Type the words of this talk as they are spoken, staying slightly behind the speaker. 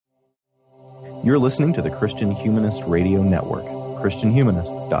You're listening to the Christian Humanist Radio Network,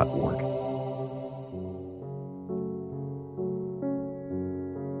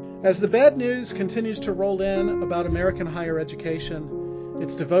 christianhumanist.org. As the bad news continues to roll in about American higher education,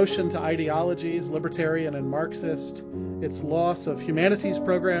 its devotion to ideologies, libertarian and Marxist, its loss of humanities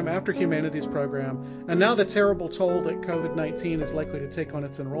program after humanities program, and now the terrible toll that COVID-19 is likely to take on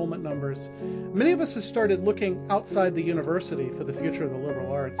its enrollment numbers, many of us have started looking outside the university for the future of the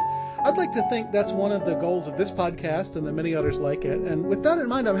liberal arts. I'd like to think that's one of the goals of this podcast and the many others like it. And with that in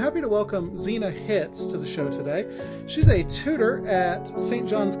mind, I'm happy to welcome Zena Hitz to the show today. She's a tutor at St.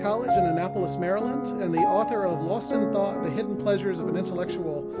 John's College in Annapolis, Maryland, and the author of Lost in Thought, The Hidden Pleasures of an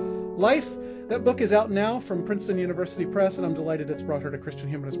Intellectual Life. That book is out now from Princeton University Press, and I'm delighted it's brought her to Christian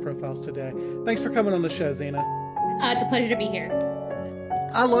Humanist Profiles today. Thanks for coming on the show, Zena. It's a pleasure to be here.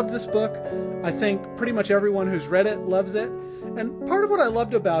 I love this book. I think pretty much everyone who's read it loves it. And part of what I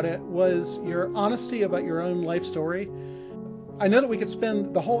loved about it was your honesty about your own life story. I know that we could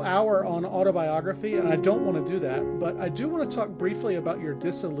spend the whole hour on autobiography, and I don't want to do that, but I do want to talk briefly about your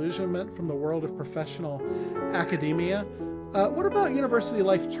disillusionment from the world of professional academia. What about university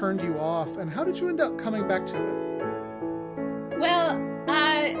life turned you off, and how did you end up coming back to it? Well,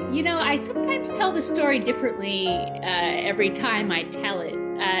 I sometimes tell the story differently every time I tell it.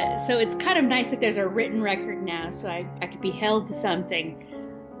 So it's kind of nice that there's a written record now, so I could be held to something.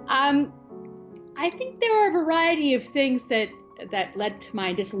 I think there are a variety of things that led to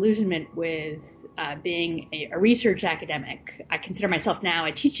my disillusionment with being a research academic. I consider myself now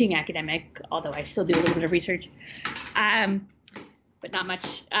a teaching academic, although I still do a little bit of research, but not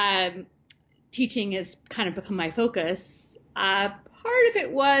much. Teaching has kind of become my focus. Part of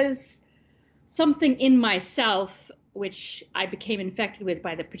it was something in myself which I became infected with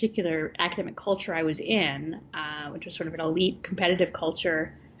by the particular academic culture I was in, which was sort of an elite competitive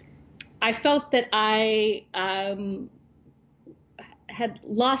culture. I felt that I had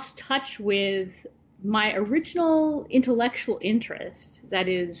lost touch with my original intellectual interest, that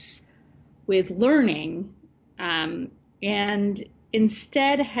is, with learning, and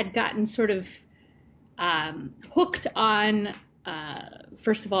instead had gotten sort of hooked on,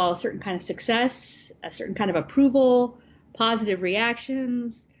 first of all, a certain kind of success, a certain kind of approval, positive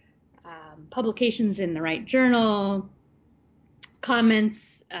reactions, publications in the right journal,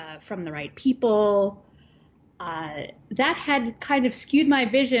 comments from the right people. That had kind of skewed my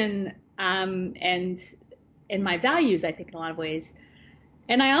vision and my values, I think, in a lot of ways.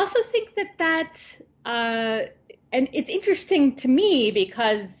 And I also think that and it's interesting to me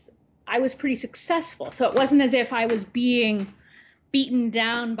because I was pretty successful. So it wasn't as if I was being beaten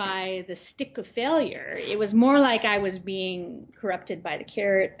down by the stick of failure. It was more like I was being corrupted by the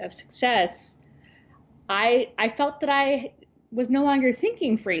carrot of success. I felt that I was no longer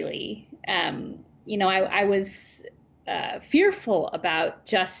thinking freely. I was fearful about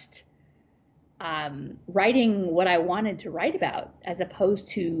just writing what I wanted to write about, as opposed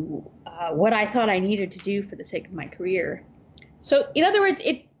to what I thought I needed to do for the sake of my career. So, in other words,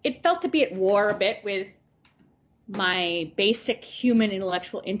 it felt to be at war a bit with my basic human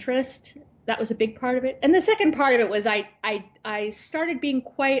intellectual interest. That was a big part of it. And the second part of it was I started being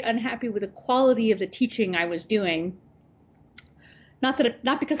quite unhappy with the quality of the teaching I was doing.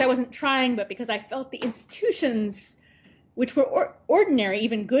 Not because I wasn't trying, but because I felt the institutions, which were ordinary,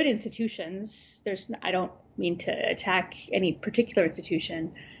 even good institutions. I don't mean to attack any particular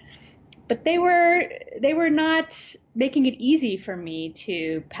institution, but they were not making it easy for me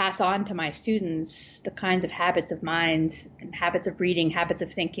to pass on to my students the kinds of habits of mind and habits of reading, habits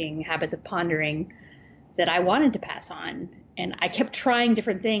of thinking, habits of pondering that I wanted to pass on. And I kept trying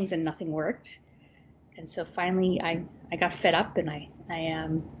different things and nothing worked. And so finally I got fed up and I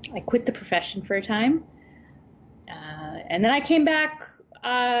quit the profession for a time. And then I came back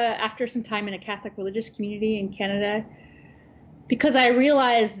after some time in a Catholic religious community in Canada, because I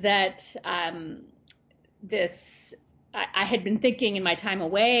realized that I had been thinking in my time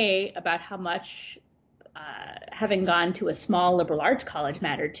away about how much having gone to a small liberal arts college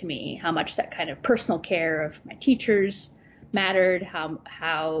mattered to me, how much that kind of personal care of my teachers mattered,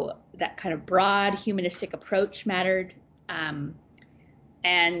 how that kind of broad humanistic approach mattered. And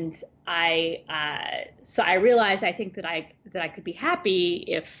so I realized, I think that I could be happy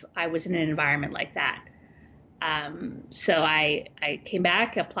if I was in an environment like that. So I came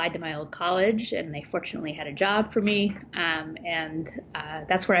back, applied to my old college, and they fortunately had a job for me. And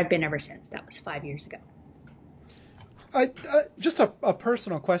that's where I've been ever since. That was 5 years ago. Just a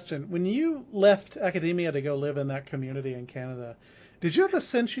personal question. When you left academia to go live in that community in Canada, did you have a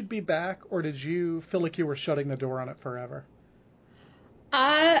sense you'd be back, or did you feel like you were shutting the door on it forever?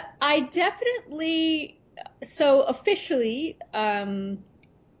 I I definitely, so officially,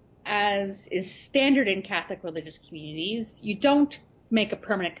 as is standard in Catholic religious communities, you don't make a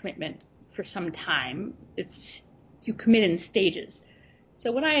permanent commitment for some time. You commit in stages.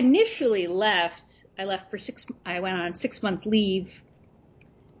 So when I initially left, I went on 6 months leave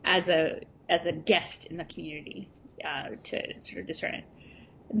as a guest in the community to sort of discern it.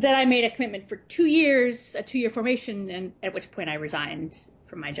 Then I made a commitment for 2 years, a 2-year formation, and at which point I resigned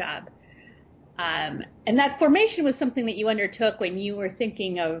from my job. And that formation was something that you undertook when you were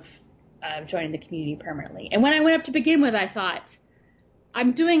thinking of joining the community permanently. And when I went up to begin with, I thought,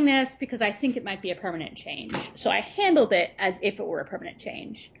 I'm doing this because I think it might be a permanent change. So I handled it as if it were a permanent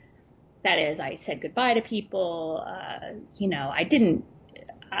change. That is, I said goodbye to people. I didn't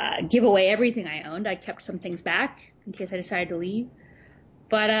give away everything I owned. I kept some things back in case I decided to leave.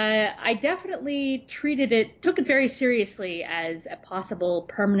 But I definitely took it very seriously as a possible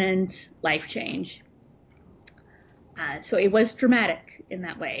permanent life change. So it was dramatic in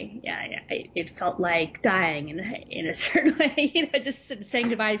that way. Yeah, it felt like dying in a certain way. Just saying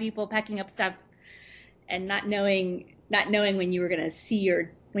goodbye to people, packing up stuff, and not knowing when you were going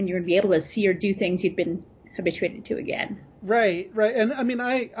to be able to see or do things you'd been habituated to again. Right. And I mean,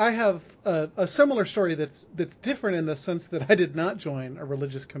 I have a similar story that's different in the sense that I did not join a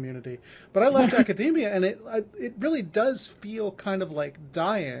religious community, but I left academia, and it really does feel kind of like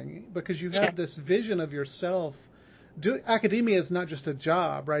dying, because you have this vision of yourself. Academia is not just a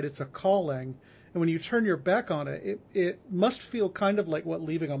job, right? It's a calling. And when you turn your back on it, it must feel kind of like what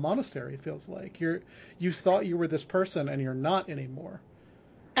leaving a monastery feels like. You thought you were this person, and you're not anymore.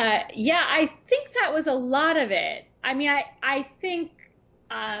 Yeah, I think that was a lot of it. I mean, I think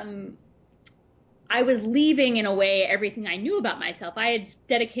I was leaving, in a way, everything I knew about myself. I had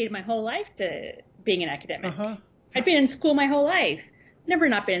dedicated my whole life to being an academic. Uh-huh. I'd been in school my whole life. Never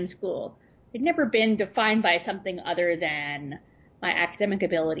not been in school. I'd never been defined by something other than my academic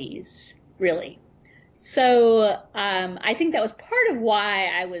abilities, really. So I think that was part of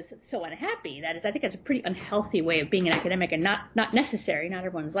why I was so unhappy. That is, I think that's a pretty unhealthy way of being an academic, and not necessary. Not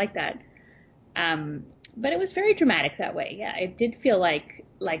everyone's like that. But it was very dramatic that way. Yeah, it did feel like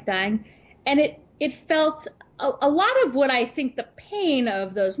dying. And it felt a lot of what I think the pain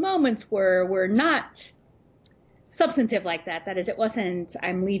of those moments were not substantive like that. That is, it wasn't,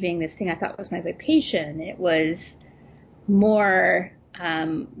 I'm leaving this thing I thought was my vocation. It was more,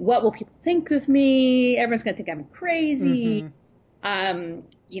 what will people think of me? Everyone's going to think I'm crazy. Mm-hmm.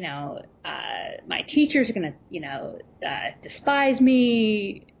 My teachers are going to, despise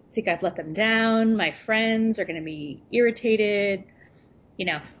me, think I've let them down. My friends are going to be irritated.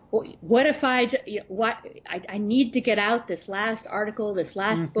 What if I need to get out this last article, this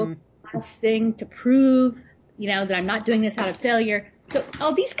last book, last thing to prove, that I'm not doing this out of failure. So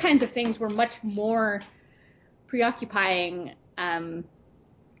all these kinds of things were much more preoccupying, and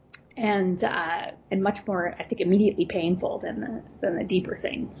much more, I think, immediately painful than the deeper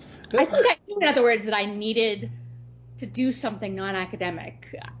thing. I think I knew, in other words, that I needed to do something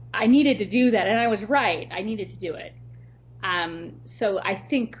non-academic. I needed to do that, and I was right. I needed to do it. So I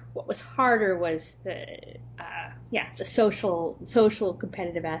think what was harder was the social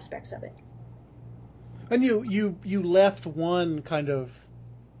competitive aspects of it. And you left one kind of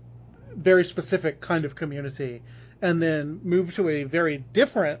very specific kind of community, and then moved to a very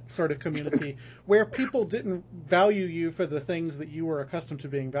different sort of community where people didn't value you for the things that you were accustomed to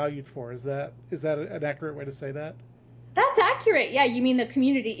being valued for. Is that an accurate way to say that? That's accurate. Yeah, you mean the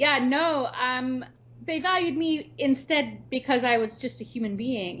community? Yeah, no. They valued me instead because I was just a human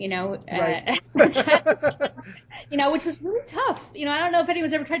being, right. Which was really tough. I don't know if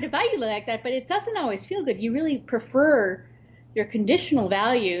anyone's ever tried to value like that, but it doesn't always feel good. You really prefer your conditional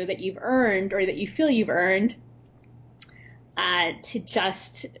value that you've earned, or that you feel you've earned, to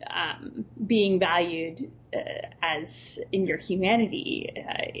just being valued as in your humanity.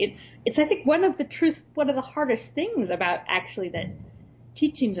 It's I think one of the hardest things about actually the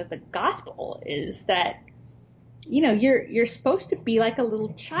teachings of the gospel is that you're supposed to be like a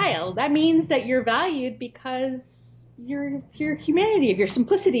little child. That means that you're valued because your humanity, of your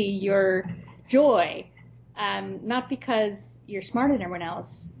simplicity, your joy, not because you're smarter than everyone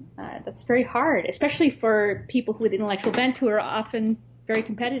else. That's very hard, especially for people with intellectual bent who are often very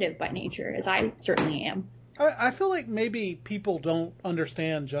competitive by nature, as I certainly am. I feel like maybe people don't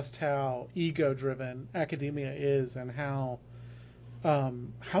understand just how ego-driven academia is, and how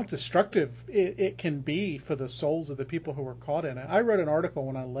destructive it can be for the souls of the people who were caught in it. I wrote an article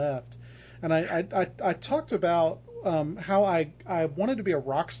when I left, and I talked about how I wanted to be a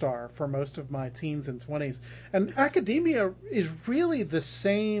rock star for most of my teens and 20s, and academia is really the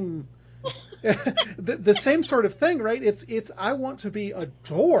same. the same sort of thing, right? It's I want to be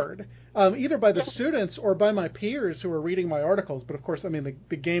adored, either by the students or by my peers who are reading my articles. But of course, I mean,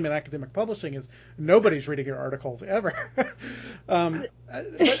 the game in academic publishing is nobody's reading your articles ever. But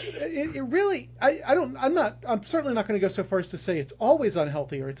it really, I'm certainly not going to go so far as to say it's always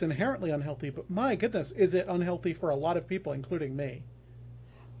unhealthy or it's inherently unhealthy. But my goodness, is it unhealthy for a lot of people, including me?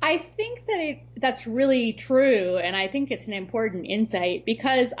 I think that that's really true, and I think it's an important insight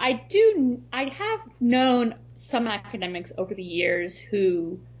because I have known some academics over the years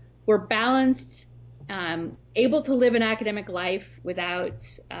who were balanced, able to live an academic life without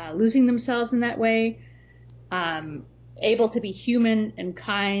losing themselves in that way, able to be human and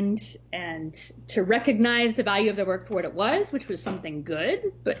kind and to recognize the value of their work for what it was, which was something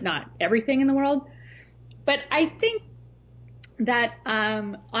good, but not everything in the world. But I think that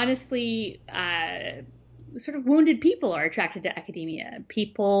honestly, sort of wounded people are attracted to academia.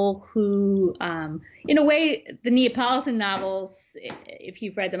 People who, in a way, the Neapolitan novels, if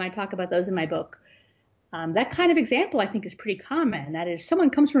you've read them, I talk about those in my book. That kind of example, I think, is pretty common. That is,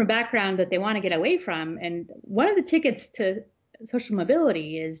 someone comes from a background that they want to get away from, and one of the tickets to social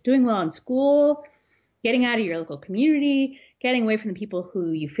mobility is doing well in school, getting out of your local community, getting away from the people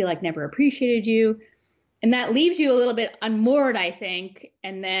who you feel like never appreciated you. And that leaves you a little bit unmoored, I think.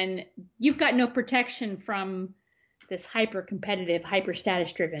 And then you've got no protection from this hyper-competitive,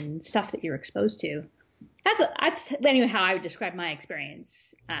 hyper-status-driven stuff that you're exposed to. That's anyway how I would describe my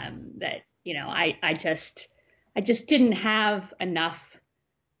experience. That, you know, I just didn't have enough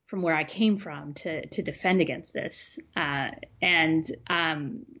from where I came from to defend against this. And that,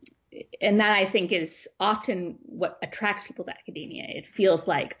 I think, is often what attracts people to academia. It feels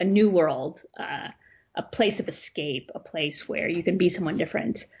like a new world, a place of escape, a place where you can be someone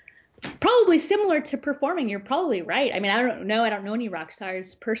different. Probably similar to performing. You're probably right. I mean, I don't know any rock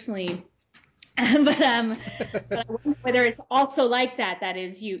stars personally, but I wonder whether it's also like that. That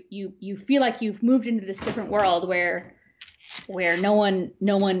is, you feel like you've moved into this different world where no one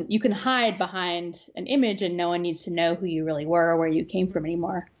you can hide behind an image and no one needs to know who you really were or where you came from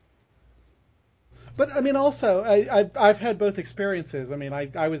anymore. But I mean, also, I've had both experiences. I mean,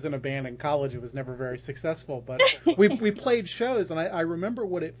 I was in a band in college. It was never very successful, but we played shows, and I remember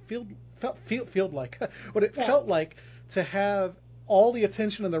what it felt like to have all the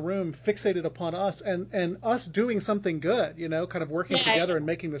attention in the room fixated upon us and us doing something good, you know, kind of working together and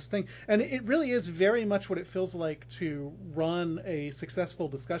making this thing. And it really is very much what it feels like to run a successful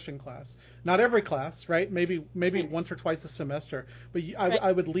discussion class. Not every class, right? Maybe once or twice a semester, but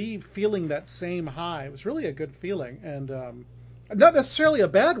I would leave feeling that same high. It was really a good feeling, and not necessarily a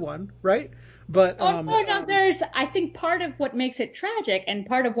bad one, right? But there's, I think, part of what makes it tragic and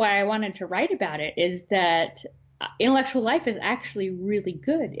part of why I wanted to write about it is that intellectual life is actually really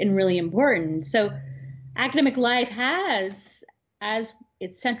good and really important. So academic life has as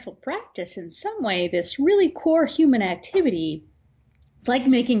its central practice in some way this really core human activity like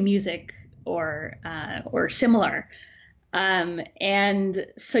making music or similar. And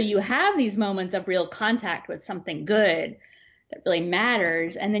so you have these moments of real contact with something good that really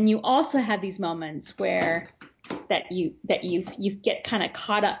matters. And then you also have these moments where you get kind of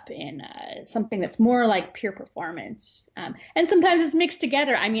caught up in something that's more like pure performance. And sometimes it's mixed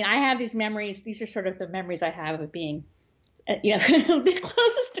together. I mean, I have these memories. These are sort of the memories I have of being, the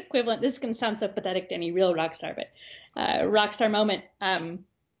closest equivalent. This can sound so pathetic to any real rock star, but rock star moment. Being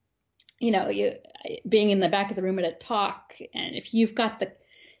in the back of the room at a talk, and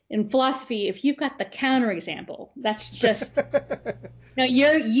in philosophy, if you've got the counterexample, that's just,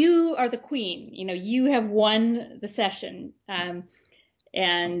 you are the queen. You have won the session, and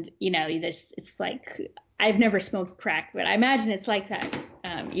it's like, I've never smoked crack, but I imagine it's like that.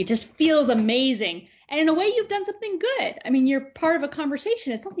 It just feels amazing, and in a way, you've done something good. I mean, you're part of a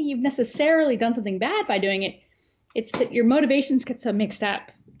conversation. It's not that you've necessarily done something bad by doing it. It's that your motivations get so mixed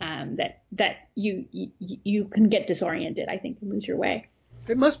up that you can get disoriented, I think, and lose your way.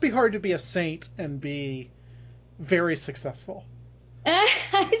 It must be hard to be a saint and be very successful.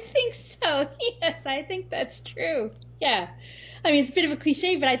 I think so. Yes, I think that's true. Yeah. I mean, it's a bit of a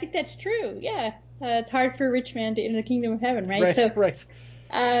cliche, but I think that's true. Yeah. It's hard for a rich man to enter the kingdom of heaven, right? Right.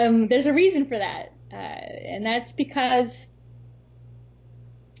 There's a reason for that. And that's because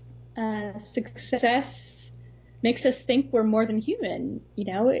success makes us think we're more than human.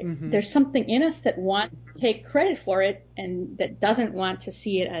 Mm-hmm. There's something in us that wants to take credit for it and that doesn't want to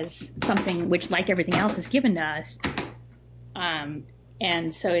see it as something which, like everything else, is given to us. And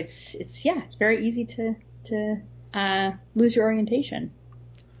so it's very easy to lose your orientation.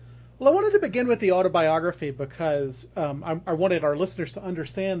 Well, I wanted to begin with the autobiography because I wanted our listeners to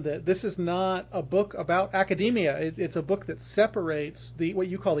understand that this is not a book about academia. It's a book that separates what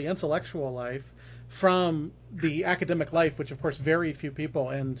you call the intellectual life from the academic life, which, of course, very few people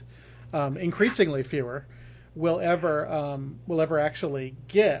and increasingly fewer will ever actually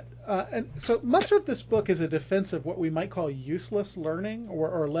get. And so much of this book is a defense of what we might call useless learning,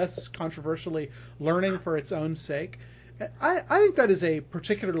 or less controversially, learning for its own sake. I think that is a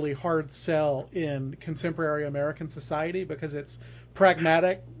particularly hard sell in contemporary American society because it's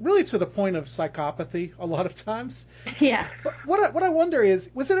pragmatic, really to the point of psychopathy a lot of times. Yeah. But what I wonder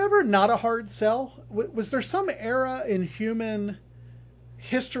is, was it ever not a hard sell? Was there some era in human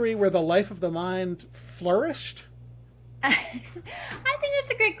history where the life of the mind flourished? I think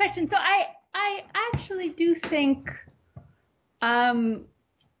that's a great question. So I actually do think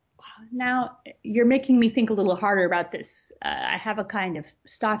now you're making me think a little harder about this. I have a kind of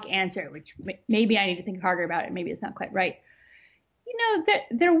stock answer, which maybe I need to think harder about it. Maybe it's not quite right. You know,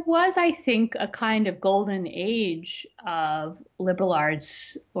 there was, I think, a kind of golden age of liberal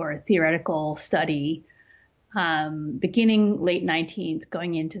arts or theoretical study, beginning late 19th,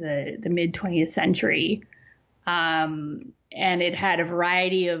 going into the mid 20th century. And it had a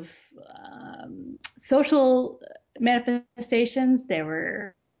variety of social manifestations. There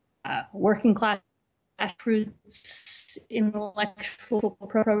were working class grassroots intellectual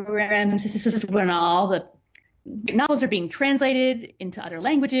programs. This is when all the novels are being translated into other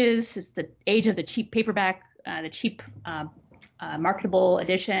languages. It's the age of the cheap paperback, the cheap marketable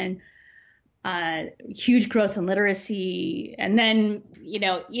edition. Huge growth in literacy, and then, you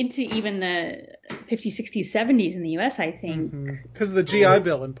know, into even the 50s, 60s, 70s in the U.S., I think. Because of the GI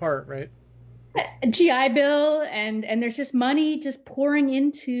Bill in part, right? GI Bill, and there's just money just pouring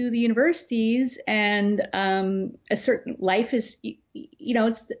into the universities, and a certain life is, you know,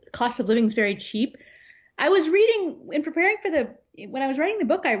 it's the cost of living is very cheap. I was reading, in preparing for when I was writing the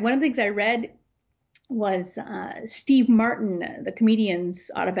book, one of the things I read was Steve Martin, the comedian's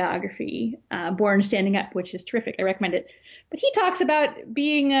autobiography, Born Standing Up, which is terrific. I recommend it. But he talks about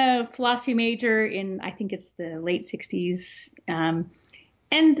being a philosophy major in, I think it's the late 60s.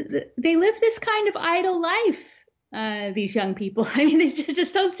 And they live this kind of idle life, these young people. I mean, they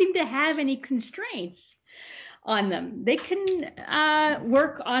just don't seem to have any constraints on them. They can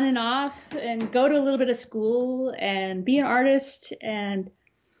work on and off and go to a little bit of school and be an artist, and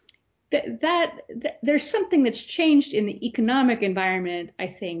that there's something that's changed in the economic environment, I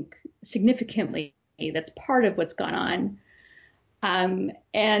think, significantly. That's part of what's gone on.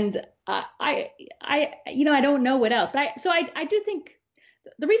 And I don't know what else, but I do think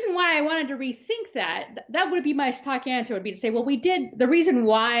the reason why I wanted to rethink that would be my stock answer would be to say, well, the reason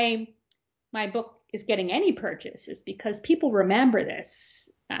why my book is getting any purchase is because people remember this.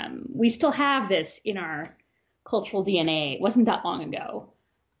 We still have this in our cultural DNA. It wasn't that long ago.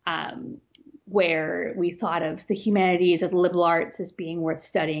 Where we thought of the humanities or the liberal arts as being worth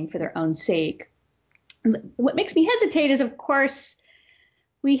studying for their own sake. What makes me hesitate is, of course,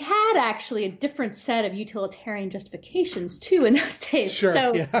 we had actually a different set of utilitarian justifications too in those days. Sure,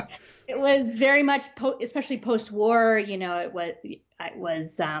 so yeah. It was very much, especially post-war, you know, it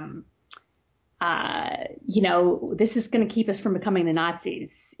was you know, this is going to keep us from becoming the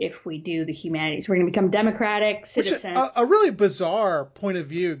Nazis if we do the humanities. We're going to become democratic citizens. Which is a really bizarre point of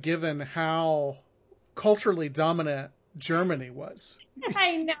view, given how culturally dominant Germany was.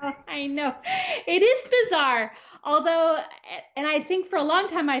 I know. It is bizarre. Although, and I think for a long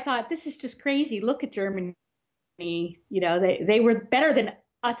time I thought, this is just crazy. Look at Germany. You know, they were better than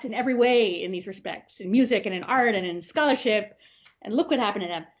us in every way in these respects, in music and in art and in scholarship. And look what happened to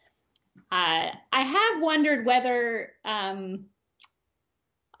them. I have wondered whether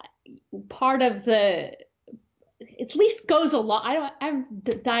part of at least goes along. I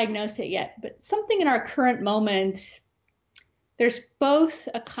haven't diagnosed it yet, but something in our current moment, there's both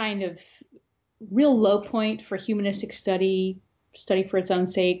a kind of real low point for humanistic study for its own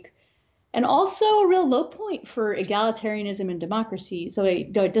sake, and also a real low point for egalitarianism and democracy. So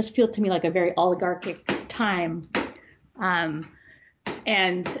it does feel to me like a very oligarchic time.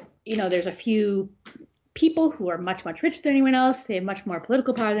 And you know, there's a few people who are much, much richer than anyone else. They have much more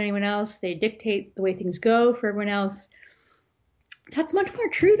political power than anyone else. They dictate the way things go for everyone else. That's much more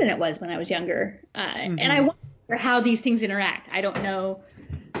true than it was when I was younger. And I wonder how these things interact. I don't know.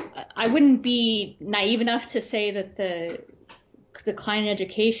 I wouldn't be naive enough to say that the decline in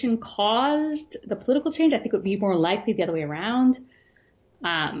education caused the political change. I think it would be more likely the other way around.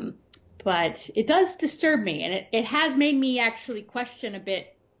 But it does disturb me, and it has made me actually question a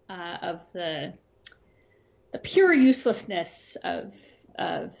bit of the pure uselessness of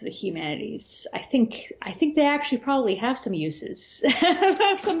the humanities. I think they actually probably have some uses,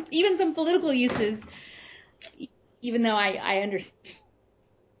 even some political uses. Even though I understand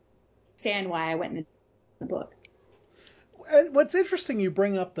why I went in the book. And what's interesting, you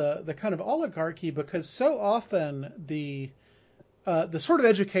bring up the kind of oligarchy, because so often the sort of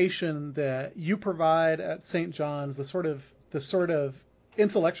education that you provide at St. John's, the sort of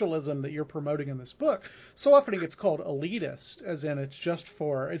intellectualism that you're promoting in this book, so often it gets called elitist, as in it's just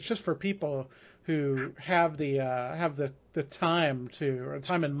for people who have the time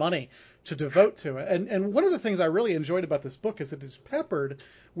and money to devote to it. And one of the things I really enjoyed about this book is it is peppered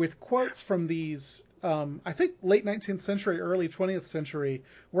with quotes from these I think late 19th century, early 20th century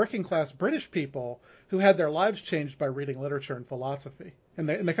working class British people who had their lives changed by reading literature and philosophy, and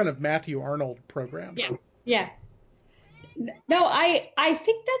the kind of Matthew Arnold program. Yeah. No, I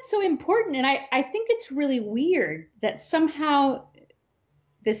think that's so important, and I think it's really weird that somehow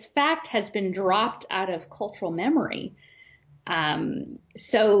this fact has been dropped out of cultural memory.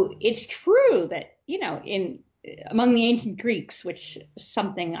 So it's true that, among the ancient Greeks, which is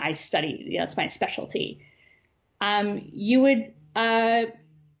something I study, it's my specialty, you would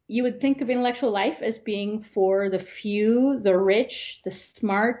think of intellectual life as being for the few, the rich, the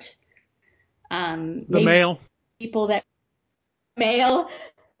smart, the male people that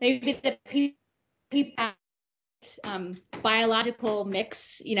maybe the people biological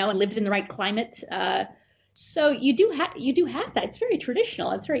mix, and lived in the right climate. So you do have that. It's very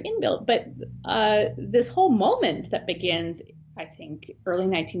traditional. It's very inbuilt. But this whole moment that begins, I think, early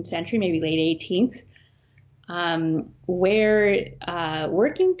 19th century, maybe late 18th, where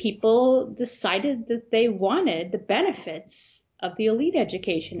working people decided that they wanted the benefits of the elite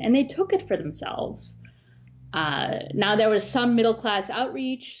education, and they took it for themselves. Now, there was some middle class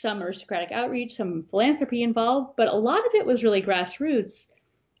outreach, some aristocratic outreach, some philanthropy involved, but a lot of it was really grassroots.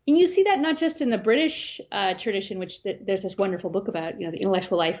 And you see that not just in the British tradition, which there's this wonderful book about, the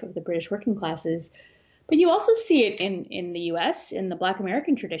intellectual life of the British working classes, but you also see it in the U.S., in the Black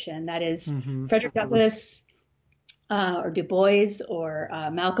American tradition. That is Frederick Douglass or Du Bois or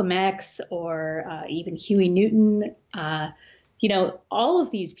Malcolm X or even Huey Newton. All of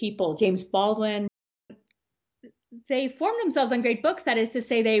these people, James Baldwin, they formed themselves on great books. That is to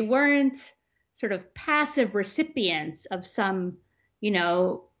say, they weren't sort of passive recipients of some,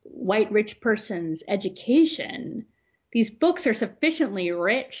 white rich person's education. These books are sufficiently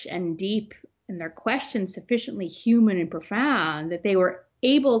rich and deep, and their questions sufficiently human and profound, that they were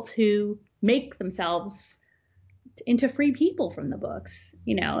able to make themselves into free people from the books,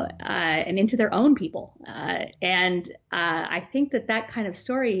 and into their own people. And I think that kind of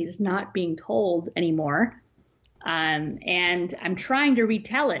story is not being told anymore. And I'm trying to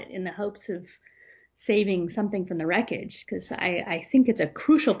retell it in the hopes of saving something from the wreckage, because I think it's a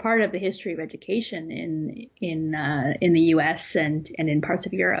crucial part of the history of education in the U.S. and in parts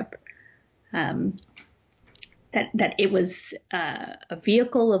of Europe. That it was a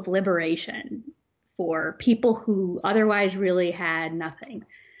vehicle of liberation for people who otherwise really had nothing,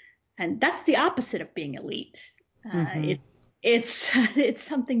 and that's the opposite of being elite. It's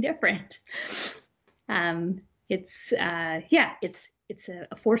something different. It's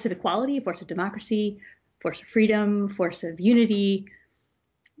a force of equality, a force of democracy, force of freedom, force of unity,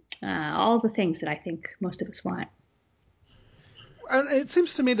 all the things that I think most of us want. And it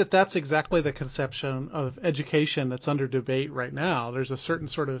seems to me that that's exactly the conception of education that's under debate right now. There's a certain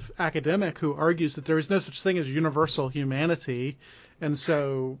sort of academic who argues that there is no such thing as universal humanity, and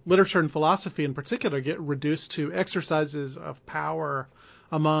so literature and philosophy in particular get reduced to exercises of power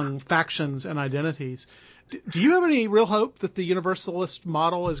among factions and identities. Do you have any real hope that the universalist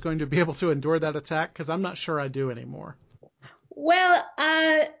model is going to be able to endure that attack? Because I'm not sure I do anymore. Well,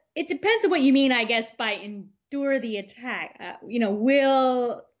 it depends on what you mean, I guess, by endure the attack.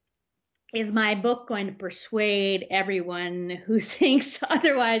 Is my book going to persuade everyone who thinks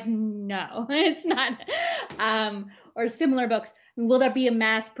otherwise? No, it's not. Or similar books. Will there be a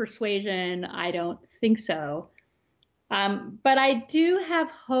mass persuasion? I don't think so. But I do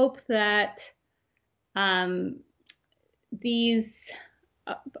have hope that these,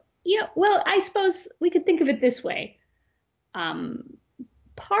 I suppose we could think of it this way.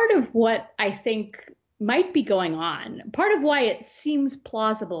 Part of what I think might be going on, part of why it seems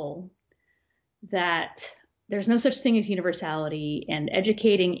plausible that there's no such thing as universality and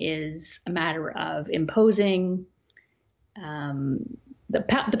educating is a matter of imposing,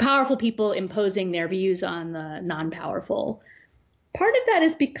 the powerful people imposing their views on the non-powerful. Part of that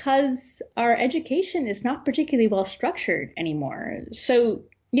is because our education is not particularly well structured anymore. So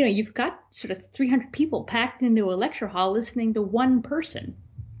you've got sort of 300 people packed into a lecture hall listening to one person.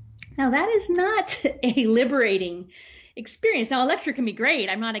 Now, that is not a liberating experience. Now, a lecture can be great.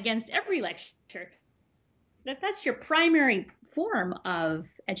 I'm not against every lecture. But that's your primary form of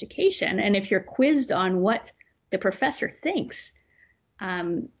education. And if you're quizzed on what the professor thinks,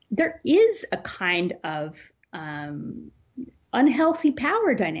 there is a kind of unhealthy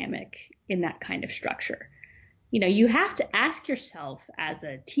power dynamic in that kind of structure. You have to ask yourself as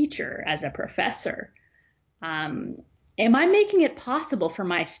a teacher, as a professor, am I making it possible for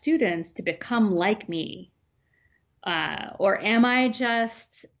my students to become like me? Or am I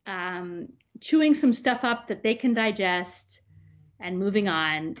just chewing some stuff up that they can digest and moving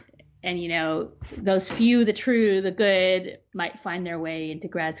on? And, those few, the true, the good, might find their way into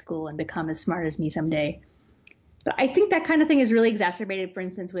grad school and become as smart as me someday. But I think that kind of thing is really exacerbated, for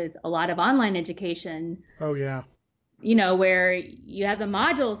instance, with a lot of online education. Oh, yeah. Where you have the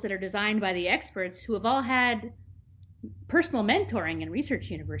modules that are designed by the experts who have all had personal mentoring in research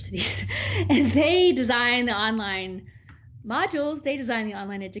universities. And they design the online modules, they design the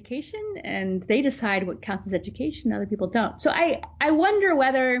online education, and they decide what counts as education. Other people don't. So I wonder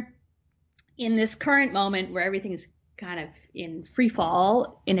whether in this current moment where everything is kind of in free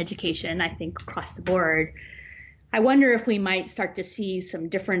fall in education, I think across the board, I wonder if we might start to see some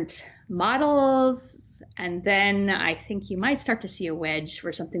different models, and then I think you might start to see a wedge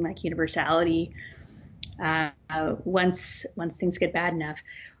for something like universality once things get bad enough.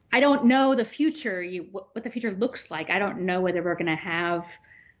 I don't know the future, what the future looks like. I don't know whether we're going to have,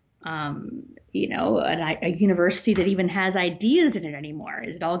 a university that even has ideas in it anymore.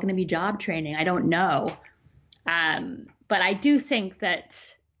 Is it all going to be job training? I don't know. But I do think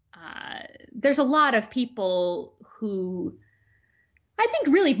that there's a lot of people who, I think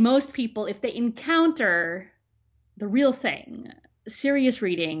really most people, if they encounter the real thing, serious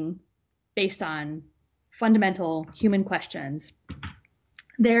reading based on fundamental human questions,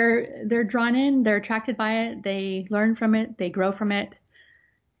 they're drawn in, they're attracted by it, they learn from it, they grow from it.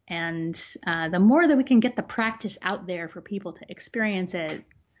 And the more that we can get the practice out there for people to experience it,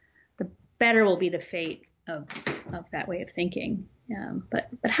 the better will be the fate of that way of thinking. But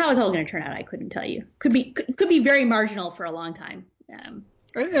how it's all going to turn out, I couldn't tell you. Could be very marginal for a long time.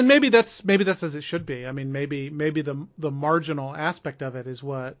 And maybe that's as it should be. I mean, maybe the marginal aspect of it is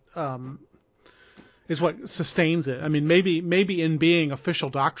what sustains it. I mean, maybe in being official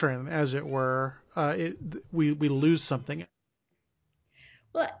doctrine, as it were, we lose something.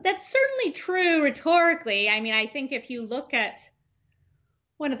 Well, that's certainly true rhetorically. I mean, I think if you look at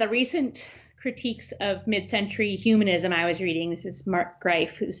one of the recent critiques of mid-century humanism I was reading, this is Mark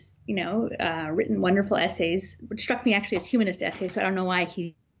Greif, who's written wonderful essays, which struck me actually as humanist essays. So I don't know why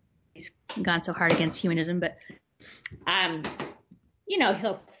he's gone so hard against humanism, but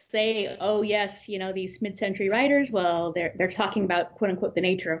he'll say, oh yes, these mid-century writers, well, they're talking about quote unquote the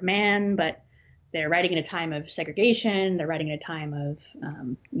nature of man, but they're writing in a time of segregation. They're writing in a time of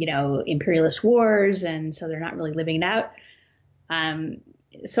imperialist wars, and so they're not really living it out.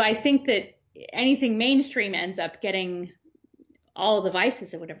 So I think that anything mainstream ends up getting all of the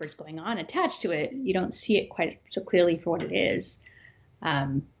vices of whatever's going on attached to it. You don't see it quite so clearly for what it is.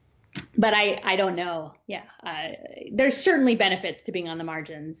 But I don't know. Yeah. There's certainly benefits to being on the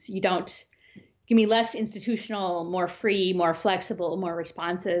margins. You don't give me less institutional, more free, more flexible, more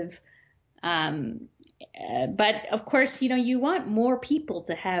responsive. But of course, you want more people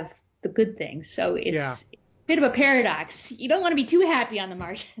to have the good things. So it's a bit of a paradox. You don't want to be too happy on the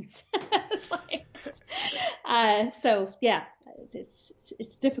margins. So yeah, it's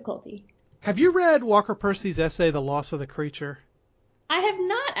difficulty. Have you read Walker Percy's essay, The Loss of the Creature? I have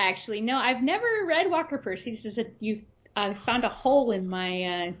not actually. No, I've never read Walker Percy. This is you've found a hole in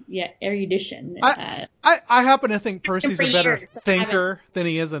my erudition. I happen to think Percy's a better thinker than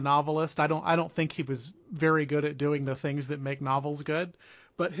he is a novelist. I don't think he was very good at doing the things that make novels good.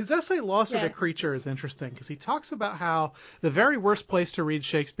 But his essay, Loss of the Creature, is interesting because he talks about how the very worst place to read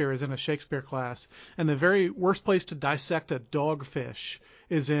Shakespeare is in a Shakespeare class, and the very worst place to dissect a dogfish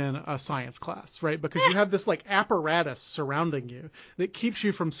is in a science class, right? Because you have this apparatus surrounding you that keeps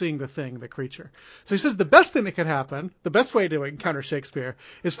you from seeing the creature. So he says the best thing that could happen, the best way to encounter Shakespeare,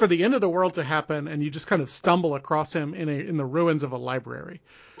 is for the end of the world to happen and you just kind of stumble across him in the ruins of a library.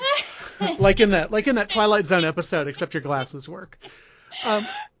 like in that Twilight Zone episode, except your glasses work.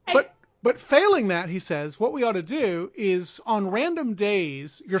 But failing that, he says, what we ought to do is on random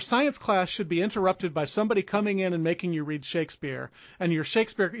days, your science class should be interrupted by somebody coming in and making you read Shakespeare, and your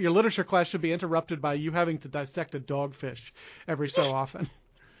literature class should be interrupted by you having to dissect a dogfish every so often.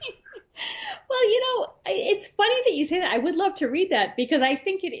 Well, it's funny that you say that. I would love to read that because I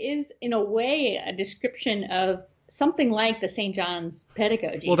think it is, in a way, a description of something like the St. John's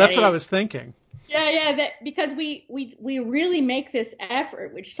pedagogy. Well, that's what I was thinking. Yeah, because we really make this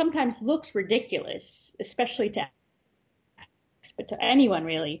effort, which sometimes looks ridiculous, especially to anyone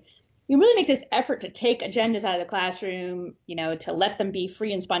really. We really make this effort to take agendas out of the classroom, to let them be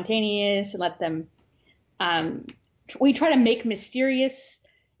free and spontaneous, and let them. We try to make mysterious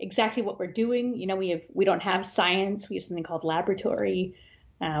exactly what we're doing. We don't have science. We have something called laboratory.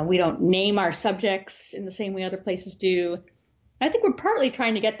 We don't name our subjects in the same way other places do. I think we're partly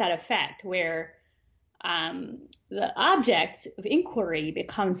trying to get that effect where the object of inquiry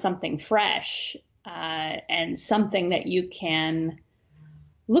becomes something fresh and something that you can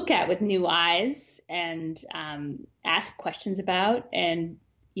look at with new eyes and ask questions about. And,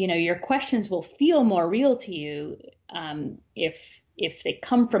 your questions will feel more real to you if they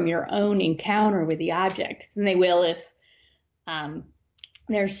come from your own encounter with the object than they will if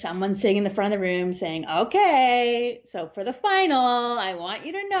there's someone sitting in the front of the room saying, okay, so for the final, I want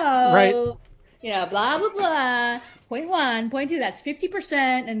you to know, right. Blah, blah, blah, point 1, point 2, that's 50%.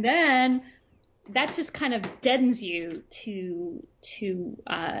 And then that just kind of deadens you to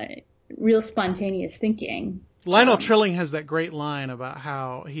real spontaneous thinking. Lionel Trilling has that great line about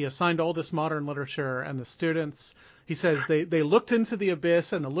how he assigned all this modern literature and the students, he says they looked into the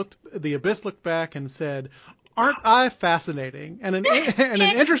abyss and the abyss looked back and said, aren't I fascinating and an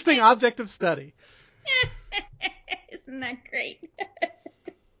interesting object of study? Isn't that great?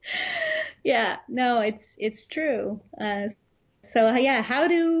 Yeah, no, it's true. How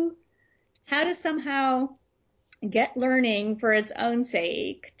to somehow get learning for its own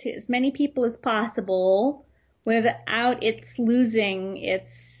sake to as many people as possible without its losing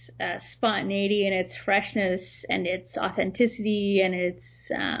its spontaneity and its freshness and its authenticity and its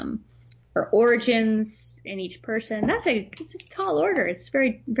origins in each person. It's a tall order. It's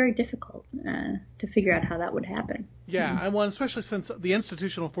very, very difficult to figure out how that would happen. Yeah, and especially since the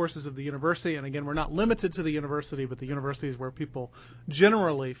institutional forces of the university, and again, we're not limited to the university, but the university is where people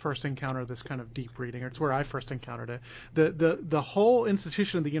generally first encounter this kind of deep reading. It's where I first encountered it. The whole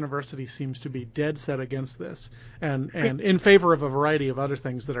institution of the university seems to be dead set against this, and in favor of a variety of other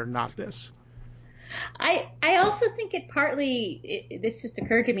things that are not this. I also think this just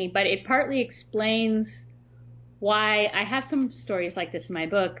occurred to me, but it partly explains why I have some stories like this in my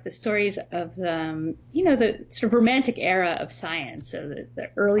book, the stories of the sort of romantic era of science, so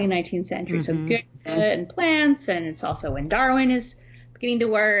the early 19th century, so Goethe and plants, and it's also when Darwin is beginning to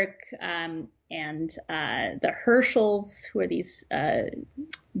work, and the Herschels, who are these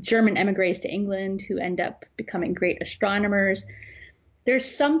German emigres to England who end up becoming great astronomers.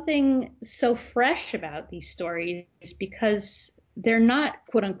 There's something so fresh about these stories because they're not,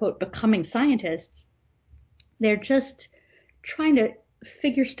 quote unquote, becoming scientists. They're just trying to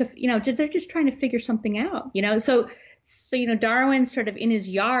figure stuff, they're just trying to figure something out, So Darwin's sort of in his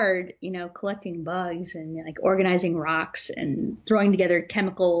yard, collecting bugs and like organizing rocks and throwing together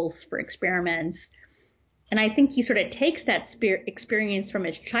chemicals for experiments. And I think he sort of takes that experience from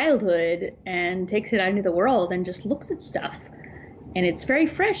his childhood and takes it out into the world and just looks at stuff. And it's very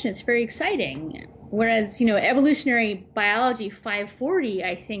fresh and it's very exciting. Whereas, evolutionary biology 540,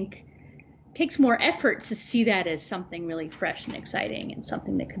 I think, takes more effort to see that as something really fresh and exciting and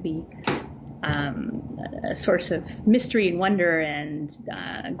something that could be a source of mystery and wonder and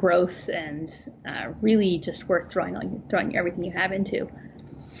growth and really just worth throwing everything you have into.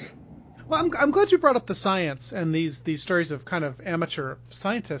 Well, I'm glad you brought up the science and these stories of kind of amateur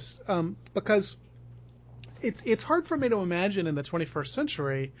scientists because it's hard for me to imagine in the 21st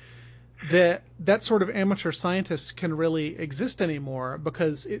century that sort of amateur scientist can really exist anymore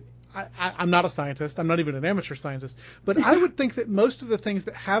because I'm not a scientist. I'm not even an amateur scientist. But I would think that most of the things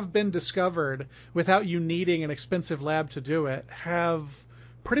that have been discovered without you needing an expensive lab to do it have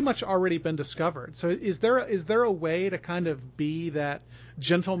pretty much already been discovered. So is there a way to kind of be that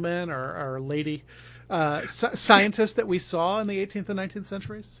gentleman or lady scientist that we saw in the 18th and 19th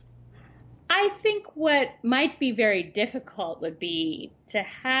centuries? I think what might be very difficult would be to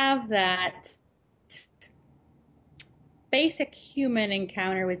have that basic human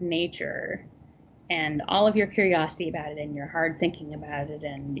encounter with nature and all of your curiosity about it and your hard thinking about it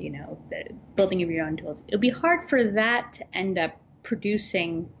and, the building of your own tools. It would be hard for that to end up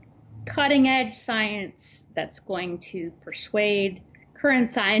producing cutting edge science that's going to persuade current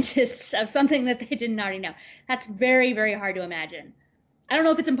scientists of something that they didn't already know. That's very, very hard to imagine. I don't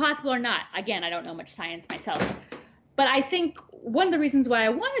know if it's impossible or not. Again, I don't know much science myself. But I think one of the reasons why I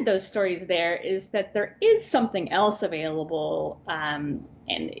wanted those stories there is that there is something else available. And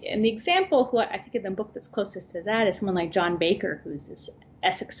the example who I think in the book that's closest to that is someone like John Baker, who's this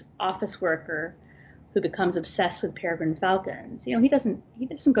Essex office worker who becomes obsessed with peregrine falcons. He doesn't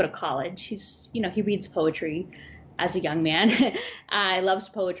go to college. He reads poetry as a young man. He loves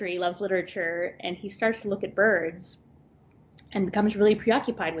poetry, loves literature, and he starts to look at birds and becomes really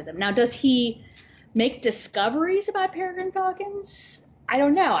preoccupied with them. Now, does he make discoveries about peregrine falcons? I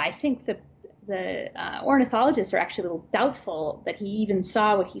don't know. I think the ornithologists are actually a little doubtful that he even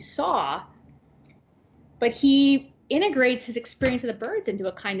saw what he saw, but he integrates his experience of the birds into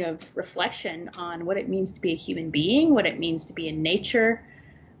a kind of reflection on what it means to be a human being, what it means to be in nature,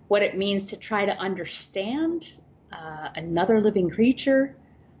 what it means to try to understand another living creature,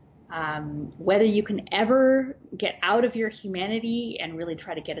 whether you can ever get out of your humanity and really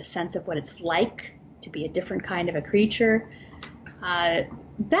try to get a sense of what it's like to be a different kind of a creature.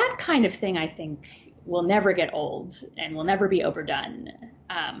 That kind of thing, I think, will never get old and will never be overdone,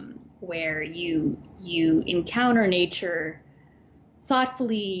 where you encounter nature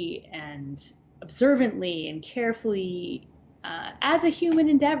thoughtfully and observantly and carefully as a human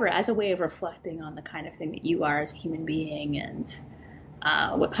endeavor, as a way of reflecting on the kind of thing that you are as a human being and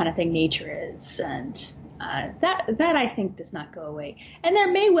what kind of thing nature is. And that I think does not go away. And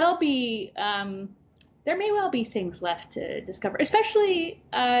there may well be things left to discover, especially,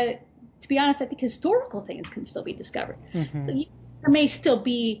 to be honest, I think historical things can still be discovered. Mm-hmm. So there may still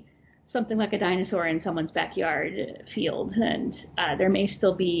be something like a dinosaur in someone's backyard field, and there may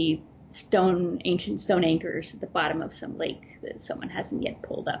still be ancient stone anchors at the bottom of some lake that someone hasn't yet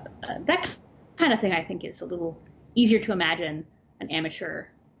pulled up. That kind of thing, I think, is a little easier to imagine an amateur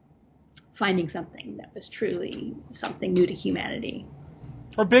finding something that was truly something new to humanity.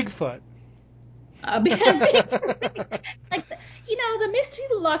 Or Bigfoot. The mystery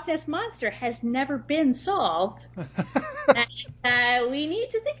of the Loch Ness Monster has never been solved. And, we need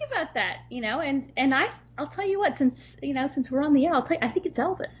to think about that, and I'll tell you what, since we're on the air, I think it's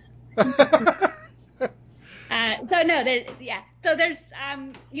Elvis. So there's,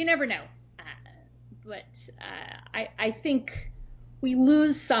 you never know. But I think we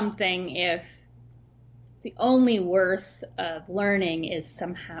lose something if the only worth of learning is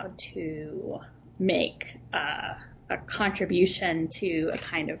somehow to make a contribution to a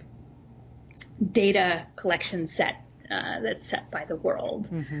kind of data collection set that's set by the world.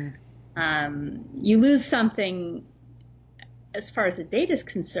 Mm-hmm. You lose something as far as the data is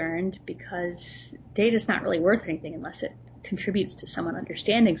concerned, because data is not really worth anything unless it contributes to someone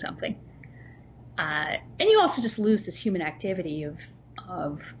understanding something. And you also just lose this human activity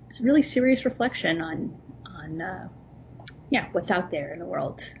of really serious reflection on what's out there in the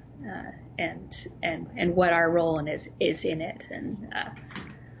world, and what our role is in it, and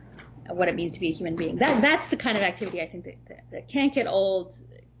what it means to be a human being. That's the kind of activity I think that can't get old,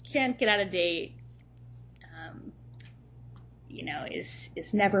 can't get out of date,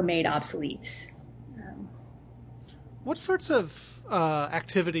 is never made obsolete. What sorts of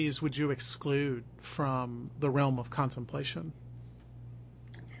activities would you exclude from the realm of contemplation?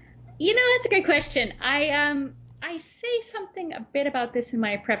 That's a great question. I say something a bit about this in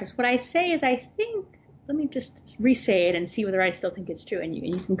my preface. What I say is, I think, let me just re-say it and see whether I still think it's true, and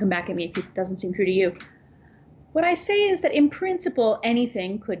you can come back at me if it doesn't seem true to you. What I say is that in principle,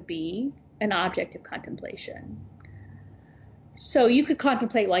 anything could be an object of contemplation. So you could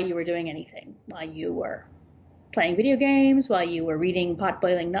contemplate while you were doing anything, while you were playing video games, while you were reading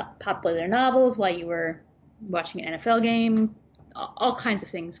pot-boiler novels, while you were watching an NFL game. All kinds of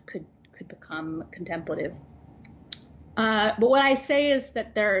things could become contemplative. But what I say is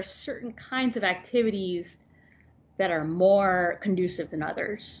that there are certain kinds of activities that are more conducive than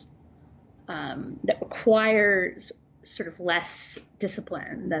others, that requires sort of less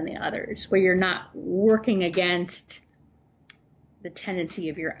discipline than the others, where you're not working against the tendency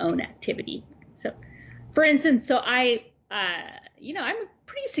of your own activity. So, for instance, I'm a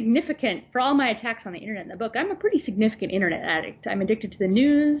pretty significant, for all my attacks on the internet in the book, I'm a pretty significant internet addict. I'm addicted to the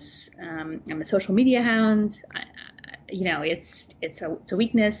news. I'm a social media hound. It's a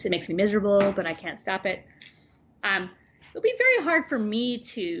weakness. It makes me miserable, but I can't stop it. It'll be very hard for me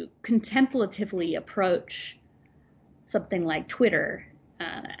to contemplatively approach something like Twitter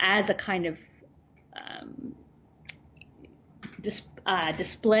as a kind of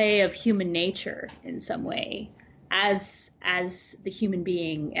display of human nature in some way, as the human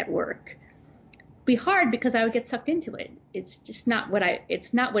being at work. It'd be hard because I would get sucked into it. It's just not what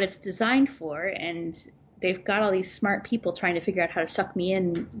it's designed for, and they've got all these smart people trying to figure out how to suck me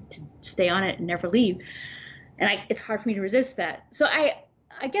in to stay on it and never leave. and it's hard for me to resist that. So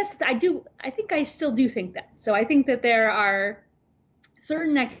I guess I think I still do think that. So I think that there are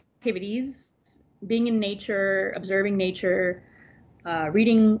certain activities, being in nature, observing nature,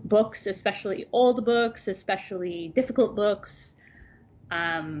 reading books, especially old books, especially difficult books.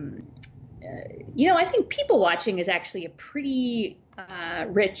 I think people watching is actually a pretty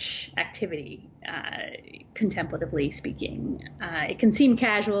rich activity, contemplatively speaking. It can seem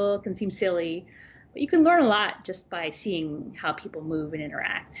casual, it can seem silly, but you can learn a lot just by seeing how people move and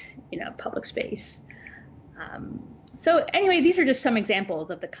interact in a public space. So anyway, these are just some examples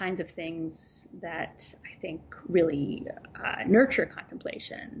of the kinds of things that I think really nurture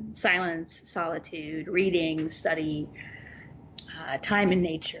contemplation: silence, solitude, reading, study, time in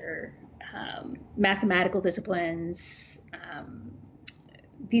nature, mathematical disciplines.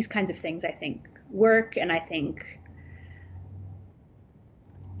 These kinds of things I think work, and I think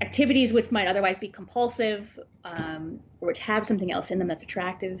activities which might otherwise be compulsive, or which have something else in them that's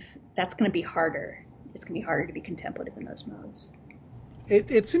attractive, that's going to be harder. It's going to be harder to be contemplative in those modes.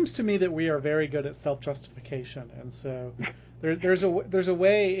 It seems to me that we are very good at self-justification, and so there's a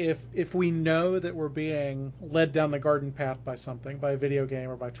way if we know that we're being led down the garden path by something, by a video game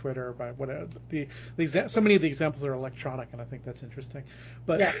or by Twitter or by whatever. So many of the examples are electronic, and I think that's interesting.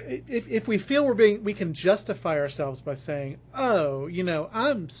 But yeah. if we feel we can justify ourselves by saying, oh,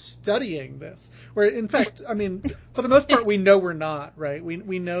 I'm studying this, where in fact, I mean, for the most part, we know we're not, right?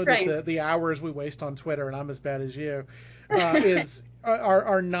 We know that right. the hours we waste on Twitter, and I'm as bad as you,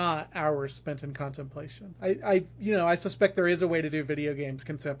 are not hours spent in contemplation. I suspect there is a way to do video games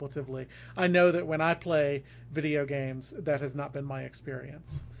contemplatively. I know that when I play video games, that has not been my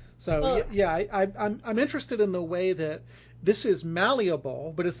experience. So I'm interested in the way that this is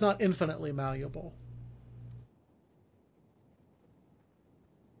malleable, but it's not infinitely malleable.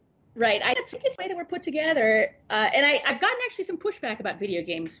 Right. I think it's the way that we're put together. And I've gotten actually some pushback about video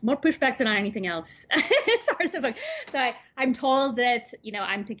games, more pushback than on anything else as far as the book. So I'm told that,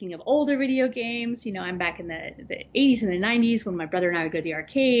 I'm thinking of older video games. I'm back in the 80s and the 90s when my brother and I would go to the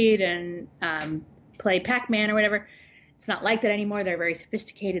arcade and play Pac-Man or whatever. It's not like that anymore. They're very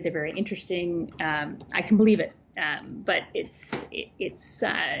sophisticated. They're very interesting. I can believe it. But it's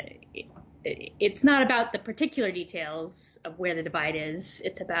not about the particular details of where the divide is.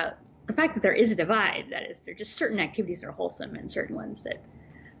 It's about the fact that there is a divide. That is, there are just certain activities that are wholesome and certain ones that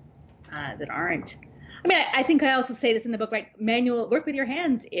aren't. I mean, I think I also say this in the book, right? Manual work with your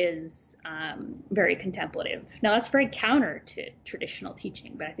hands is very contemplative. Now, that's very counter to traditional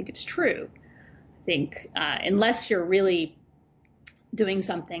teaching, but I think it's true. I think unless you're really doing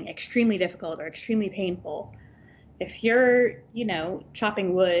something extremely difficult or extremely painful, if you're,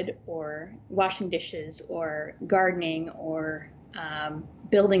 chopping wood or washing dishes or gardening or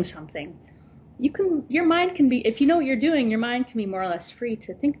building something, your mind can be, if you know what you're doing, your mind can be more or less free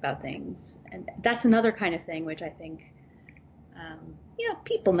to think about things. And that's another kind of thing which I think,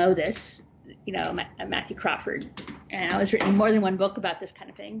 people know this, Matthew Crawford, and I was written more than one book about this kind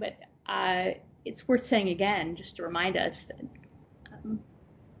of thing, but it's worth saying again, just to remind us that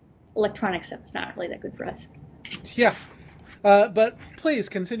electronic stuff is not really that good for us. Yeah, but please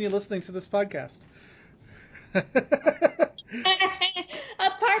continue listening to this podcast. Apart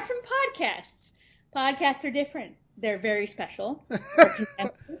from podcasts are different. They're very special.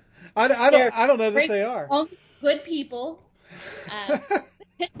 I don't know that they are. Good people.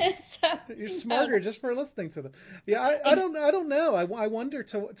 So, you're smarter just for listening to them. Yeah, I don't know. I wonder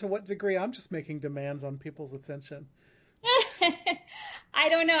to what degree I'm just making demands on people's attention. I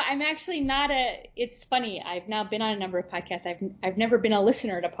don't know. I'm actually not it's funny. I've now been on a number of podcasts. I've never been a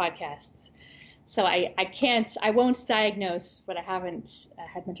listener to podcasts. So I won't diagnose what I haven't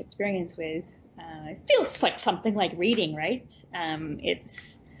had much experience with. It feels like something like reading, right?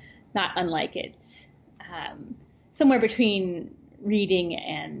 It's not unlike it. Somewhere between reading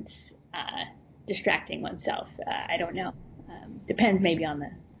and distracting oneself. I don't know. Depends maybe on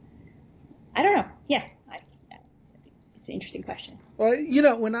I don't know. Yeah. It's an interesting question. Well,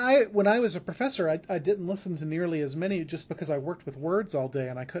 when I was a professor, I didn't listen to nearly as many just because I worked with words all day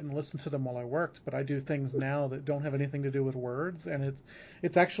and I couldn't listen to them while I worked. But I do things now that don't have anything to do with words, and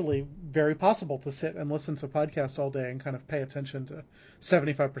it's actually very possible to sit and listen to podcasts all day and kind of pay attention to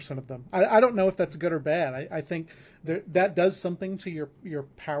 75% of them. I don't know if that's good or bad. I think that does something to your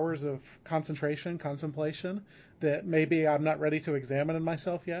powers of concentration, contemplation, that maybe I'm not ready to examine in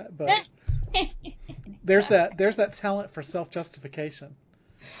myself yet, but. There's that talent for self-justification.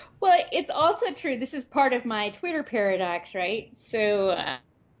 Well, it's also true. This is part of my Twitter paradox, right? So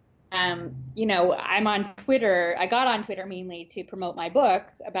I'm on Twitter. I got on Twitter mainly to promote my book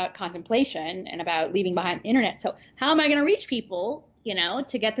about contemplation and about leaving behind the internet. So how am I going to reach people,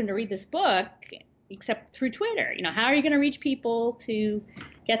 to get them to read this book except through Twitter? How are you going to reach people to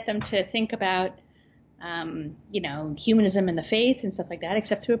get them to think about, humanism and the faith and stuff like that,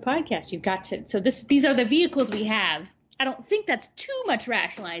 except through a podcast? You've got to. So these are the vehicles we have. I don't think that's too much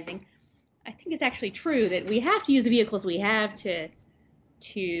rationalizing. I think it's actually true that we have to use the vehicles we have to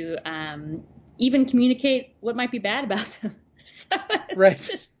even communicate what might be bad about them.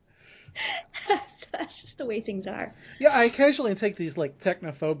 Right. That's just the way things are. Yeah, I occasionally take these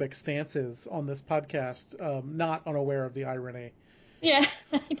technophobic stances on this podcast, not unaware of the irony. Yeah,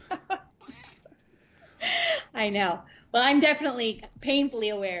 I know. Well, I'm definitely painfully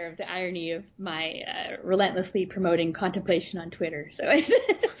aware of the irony of my relentlessly promoting contemplation on Twitter. So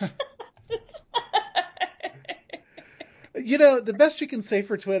the best you can say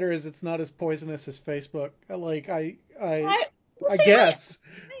for Twitter is it's not as poisonous as Facebook. I guess.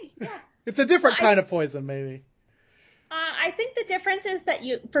 Yeah. It's a different kind of poison, maybe. I think the difference is that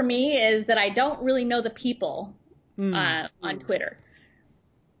for me, is that I don't really know the people on Twitter.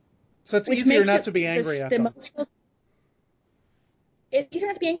 So it's easier not to be angry at them. It's easier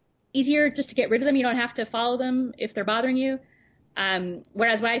not to be angry. Easier just to get rid of them. You don't have to follow them if they're bothering you.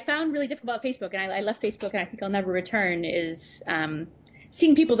 Whereas what I found really difficult about Facebook, and I left Facebook and I think I'll never return, is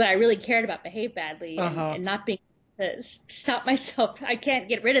seeing people that I really cared about behave badly and not being able to stop myself. I can't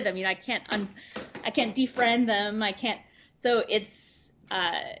get rid of them. I can't defriend them. I can't. So it's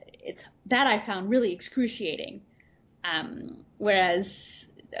that I found really excruciating. Whereas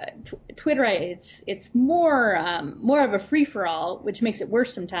Twitter, it's more of a free for all, which makes it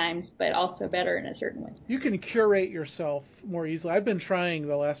worse sometimes, but also better in a certain way. You can curate yourself more easily. I've been trying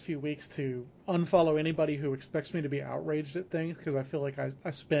the last few weeks to unfollow anybody who expects me to be outraged at things, because I feel like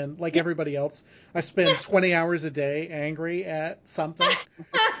I spend, like everybody else, I spend 20 hours a day angry at something.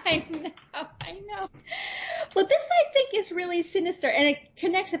 I know. Well, this I think is really sinister, and it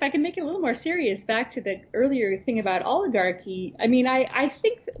connects, if I can make it a little more serious, back to the earlier thing about oligarchy. I mean, I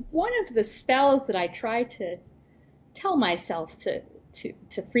think one of the spells that I try to tell myself to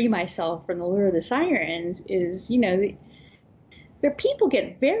free myself from the lure of the sirens is, the people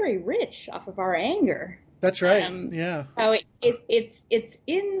get very rich off of our anger. That's right. Yeah. It's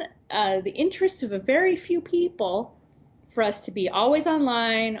in the interest of a very few people for us to be always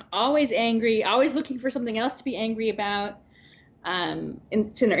online, always angry, always looking for something else to be angry about. And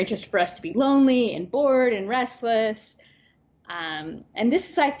it's in their interest for us to be lonely and bored and restless. And this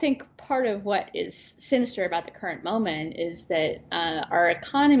is, I think, part of what is sinister about the current moment, is that our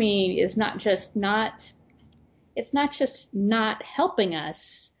economy is not just not helping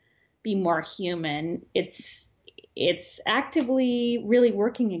us be more human. It's actively really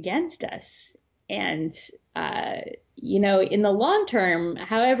working against us. And in the long term,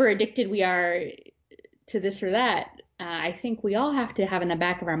 however addicted we are to this or that, I think we all have to have in the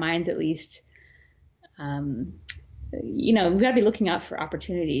back of our minds at least, we've got to be looking out for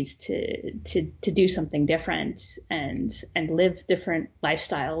opportunities to do something different and live different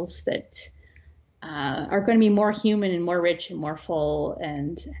lifestyles that are going to be more human and more rich and more full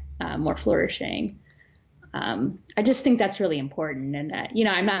and more flourishing. I just think that's really important. And,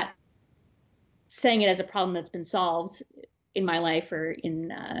 I'm not saying it as a problem that's been solved in my life or in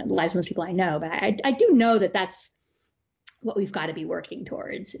the lives of most people I know, but I do know that that's what we've got to be working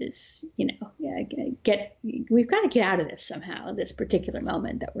towards is, we've got to get out of this somehow, this particular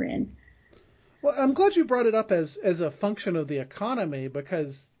moment that we're in. Well, I'm glad you brought it up as a function of the economy,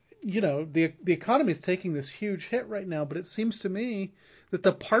 because, the economy is taking this huge hit right now, but it seems to me that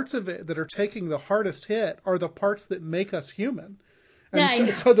the parts of it that are taking the hardest hit are the parts that make us human.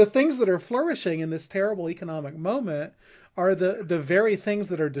 And so the things that are flourishing in this terrible economic moment are the very things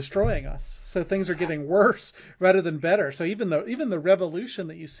that are destroying us. So things are getting worse rather than better. So even the revolution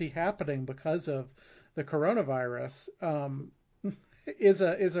that you see happening because of the coronavirus is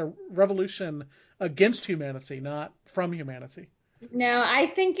a revolution against humanity, not from humanity. No, I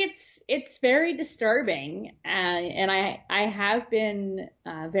think it's very disturbing, and I have been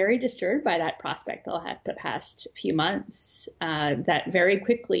very disturbed by that prospect the past few months. That very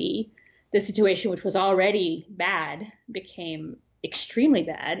quickly the situation, which was already bad, became extremely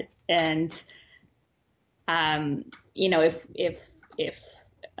bad, and if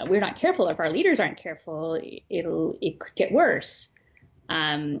we're not careful, if our leaders aren't careful, it could get worse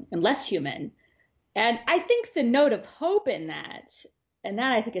and less human. And I think the note of hope in that, and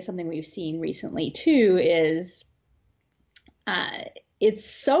that I think is something we've seen recently too, is it's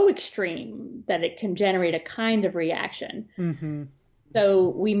so extreme that it can generate a kind of reaction. Mm-hmm.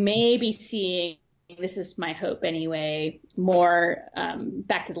 So we may be seeing, this is my hope anyway, more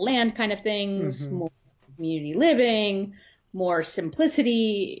back to the land kind of things, more community living, more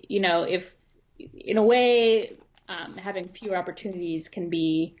simplicity. You know, if in a way having fewer opportunities can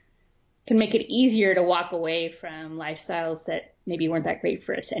make it easier to walk away from lifestyles that maybe weren't that great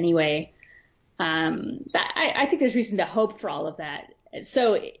for us anyway. I think there's reason to hope for all of that.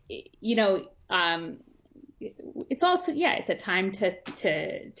 So, you know, it's also, it's a time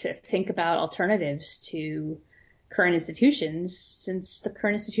to think about alternatives to current institutions, since the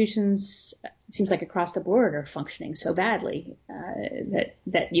current institutions, it seems like across the board, are functioning so badly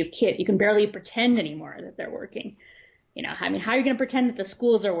that you can barely pretend anymore that they're working. You know, I mean, how are you going to pretend that the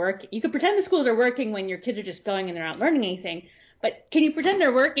schools are working? You can pretend the schools are working when your kids are just going and they're not learning anything, but can you pretend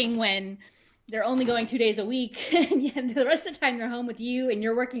they're working when they're only going 2 days a week and the rest of the time they're home with you and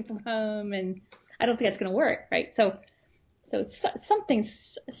you're working from home? And I don't think that's going to work, right? So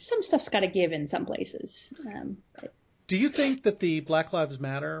some stuff's got to give in some places. Do you think that the Black Lives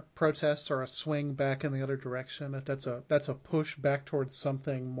Matter protests are a swing back in the other direction? That that's a push back towards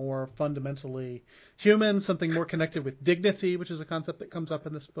something more fundamentally human, something more connected with dignity, which is a concept that comes up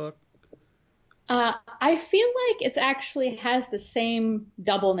in this book? I feel like it actually has the same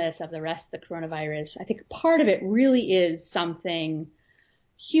doubleness of the rest of the coronavirus. I think part of it really is something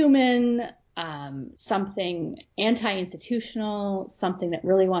human, something anti-institutional, something that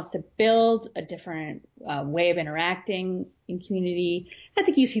really wants to build a different way of interacting in community. I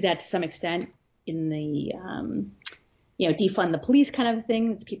think you see that to some extent in the, defund the police kind of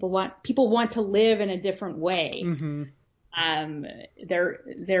thing. It's people want to live in a different way. Mm-hmm.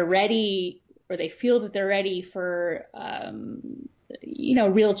 They're ready, or they feel that they're ready for,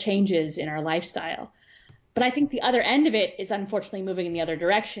 real changes in our lifestyle. But I think the other end of it is unfortunately moving in the other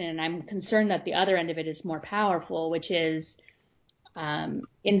direction. And I'm concerned that the other end of it is more powerful, which is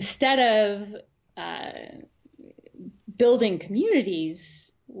instead of building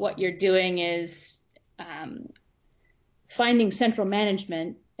communities, what you're doing is finding central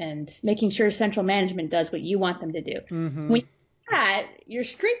management and making sure central management does what you want them to do. Mm-hmm. When you do that, you're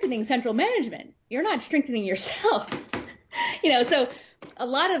strengthening central management. You're not strengthening yourself. So a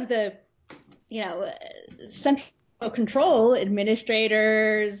lot of the central control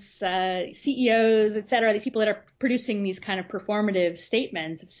administrators, CEOs, et cetera, these people that are producing these kind of performative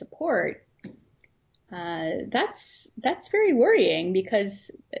statements of support, that's very worrying,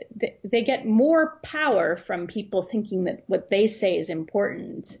 because they get more power from people thinking that what they say is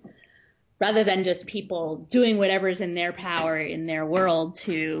important, rather than just people doing whatever's in their power in their world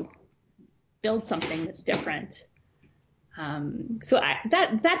to build something that's different. So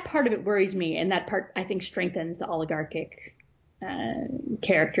that part of it worries me, and that part I think strengthens the oligarchic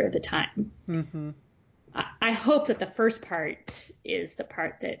character of the time. Mm-hmm. I hope that the first part is the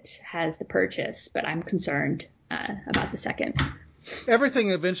part that has the purchase, but I'm concerned about the second.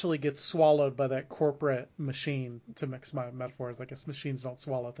 Everything eventually gets swallowed by that corporate machine, to mix my metaphors. I guess machines don't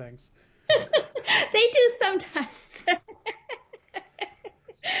swallow things. They do sometimes.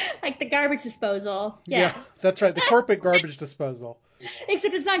 Like the garbage disposal. Yeah, that's right. The corporate garbage disposal.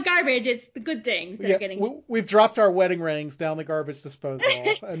 Except it's not garbage. It's the good things that are getting... We've dropped our wedding rings down the garbage disposal.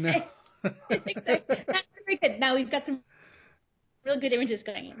 And now... Exactly. Not very good. Now we've got some real good images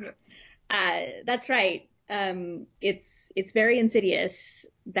going in here. That's right. It's very insidious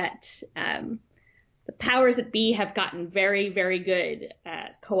that the powers that be have gotten very, very good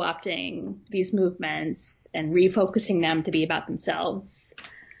at co-opting these movements and refocusing them to be about themselves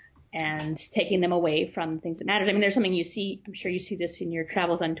and taking them away from things that matter. I mean, there's something you see, I'm sure you see this in your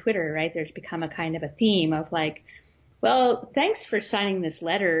travels on Twitter, right? There's become a kind of a theme of like, well, thanks for signing this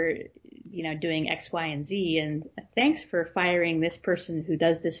letter, doing X, Y, and Z, and thanks for firing this person who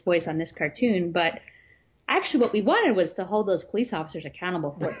does this voice on this cartoon, but actually what we wanted was to hold those police officers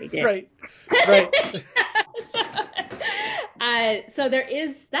accountable for what they did. Right. So there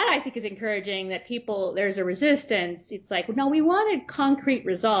is that, I think, is encouraging, that there's a resistance. It's like, no, we wanted concrete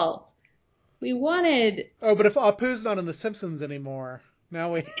results. We wanted... Oh, but if Apu's not in The Simpsons anymore,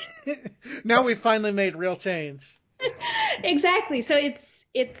 now we finally made real change. Exactly. So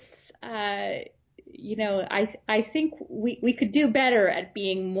it's I think we could do better at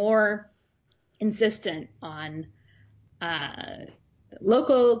being more insistent on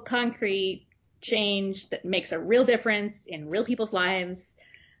local concrete change that makes a real difference in real people's lives,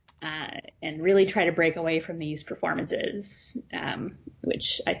 and really try to break away from these performances,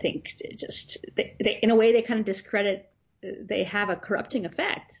 which I think they in a way they kind of discredit. They have a corrupting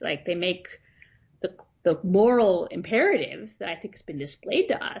effect. Like they make the moral imperative that I think has been displayed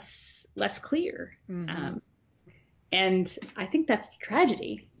to us less clear. Mm-hmm. And I think that's a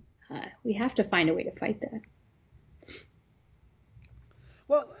tragedy. We have to find a way to fight that.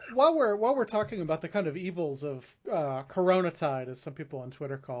 Well, while we're talking about the kind of evils of coronatide, as some people on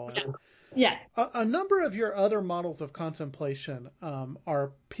Twitter call it, yeah, a number of your other models of contemplation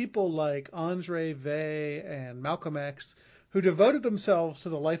are people like Andre Weil and Malcolm X, who devoted themselves to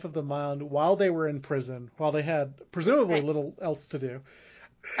the life of the mind while they were in prison, while they had presumably little else to do.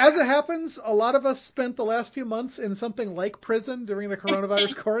 As it happens, a lot of us spent the last few months in something like prison during the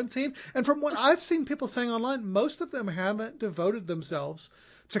coronavirus quarantine. And from what I've seen people saying online, most of them haven't devoted themselves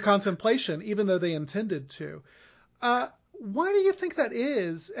to contemplation, even though they intended to. Why do you think that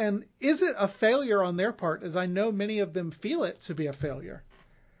is? And is it a failure on their part, as I know many of them feel it to be a failure?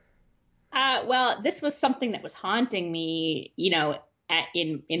 Well, this was something that was haunting me,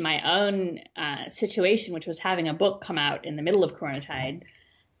 in my own situation, which was having a book come out in the middle of coronatide.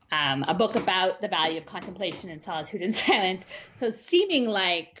 A book about the value of contemplation and solitude and silence. So seeming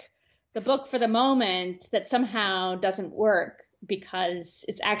like the book for the moment that somehow doesn't work because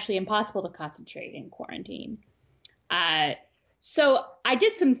it's actually impossible to concentrate in quarantine. So I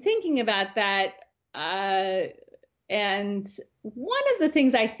did some thinking about that. And one of the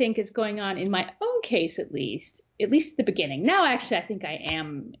things I think is going on in my own case, at least at the beginning. Now, actually, I think I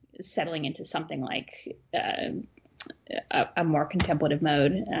am settling into something like a more contemplative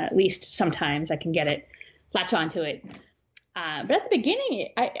mode. At least sometimes I can latch onto it. But at the beginning,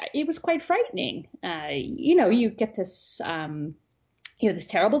 it was quite frightening. You get this, this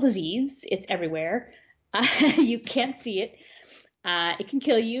terrible disease. It's everywhere. You can't see it. It can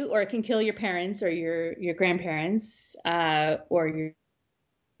kill you, or it can kill your parents or your grandparents, or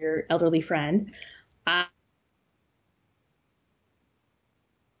your elderly friend.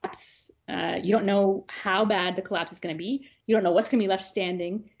 You don't know how bad the collapse is going to be. You don't know what's going to be left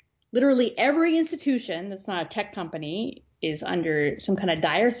standing. Literally every institution that's not a tech company is under some kind of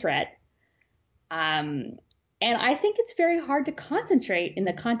dire threat. And I think it's very hard to concentrate in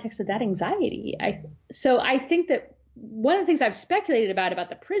the context of that anxiety. So I think that one of the things I've speculated about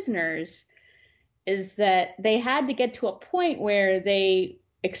the prisoners is that they had to get to a point where they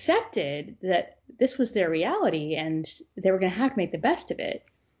accepted that this was their reality and they were going to have to make the best of it.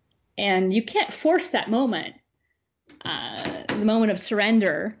 And you can't force that moment, the moment of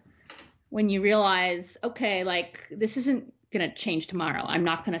surrender, when you realize, okay, like this isn't going to change tomorrow. I'm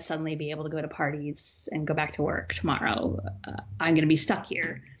not going to suddenly be able to go to parties and go back to work tomorrow. I'm going to be stuck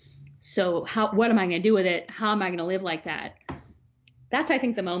here. So what am I going to do with it? How am I going to live like that? That's, I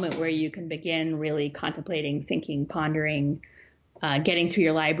think, the moment where you can begin really contemplating, thinking, pondering, getting through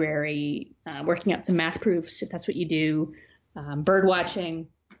your library, working out some math proofs, if that's what you do, bird watching.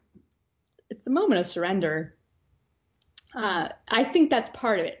 It's the moment of surrender. I think that's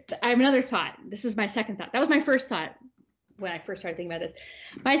part of it. I have another thought. This is my second thought. That was my first thought when I first started thinking about this.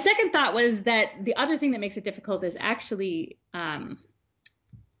 My second thought was that the other thing that makes it difficult is actually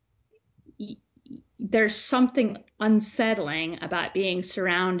there's something unsettling about being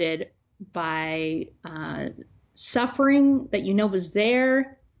surrounded by suffering that you know was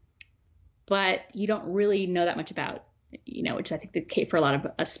there, but you don't really know that much about, which I think the case for a lot of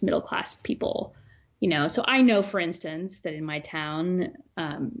us middle class people. So I know, for instance, that in my town,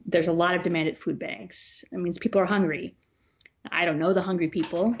 there's a lot of demand at food banks. That means people are hungry. I don't know the hungry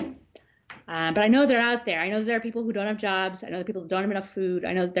people, but I know they're out there. I know there are people who don't have jobs. I know that people who don't have enough food.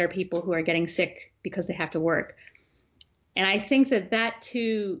 I know that there are people who are getting sick because they have to work. And I think that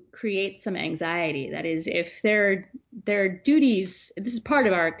too creates some anxiety. That is, if their duties, this is part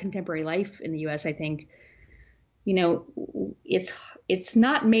of our contemporary life in the U.S., I think, it's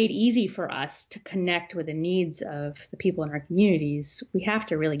not made easy for us to connect with the needs of the people in our communities. We have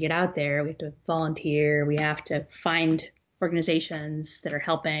to really get out there. We have to volunteer. We have to find organizations that are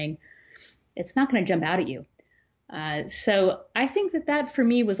helping. It's not going to jump out at you. So I think that for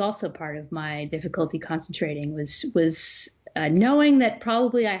me was also part of my difficulty concentrating was knowing that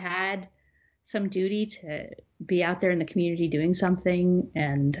probably I had some duty to be out there in the community doing something,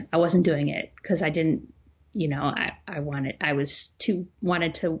 and I wasn't doing it because I didn't. I wanted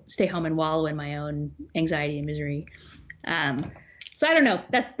to stay home and wallow in my own anxiety and misery. So I don't know.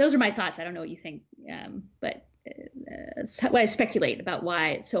 Those are my thoughts. I don't know what you think, but that's how I speculate about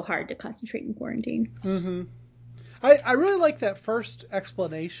why it's so hard to concentrate in quarantine. Mm-hmm. I really like that first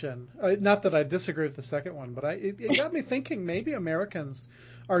explanation. Not that I disagree with the second one, but it got me thinking maybe Americans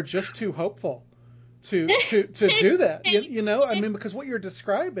are just too hopeful to do that. Because what you're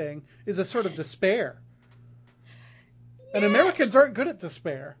describing is a sort of despair. And Americans aren't good at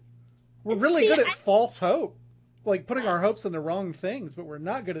despair. We're really good at false hope, like putting our hopes in the wrong things, but we're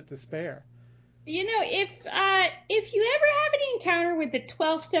not good at despair. If you ever have any encounter with the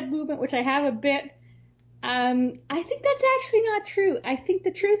 12-step movement, which I have a bit, I think that's actually not true. I think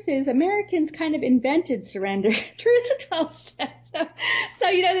the truth is Americans kind of invented surrender through the 12 steps. So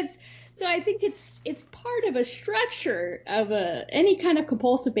I think it's part of a structure of any kind of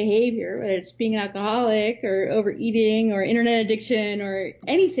compulsive behavior, whether it's being an alcoholic or overeating or internet addiction or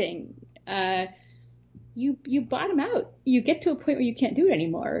anything. You bottom out. You get to a point where you can't do it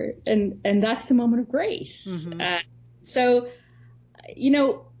anymore, and that's the moment of grace. Mm-hmm.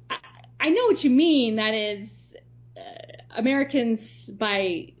 I know what you mean. That is, Americans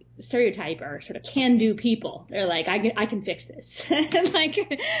by stereotype are sort of can-do people. They're like, I can fix this. Like,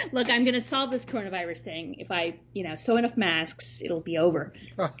 look, I'm going to solve this coronavirus thing. If I, sew enough masks, it'll be over.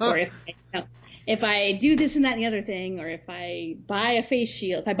 Or if I do this and that and the other thing, or if I buy a face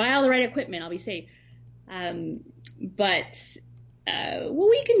shield, if I buy all the right equipment, I'll be safe. But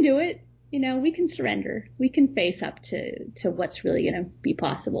we can do it. We can surrender. We can face up to what's really going to be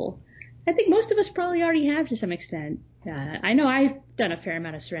possible. I think most of us probably already have to some extent. I know I've done a fair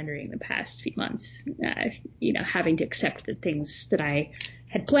amount of surrendering the past few months, having to accept that things that I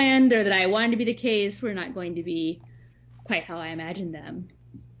had planned or that I wanted to be the case were not going to be quite how I imagined them.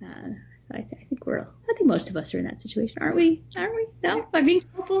 I think most of us are in that situation, aren't we? No, I'm being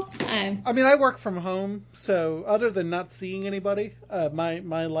helpful. I work from home, so other than not seeing anybody,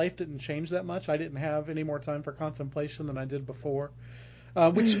 my life didn't change that much. I didn't have any more time for contemplation than I did before.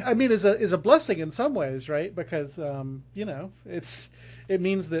 Which is a blessing in some ways, right? Because it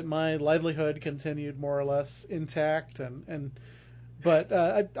means that my livelihood continued more or less intact, but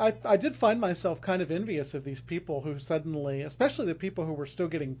I did find myself kind of envious of these people who suddenly, especially the people who were still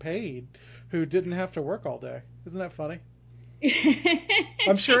getting paid, who didn't have to work all day. Isn't that funny?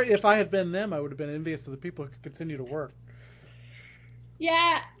 I'm sure if I had been them, I would have been envious of the people who could continue to work.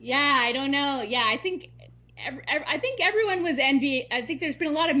 Yeah, I don't know. Yeah, I think everyone was envy. I think there's been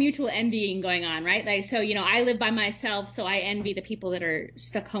a lot of mutual envying going on, right? Like, so, I live by myself, so I envy the people that are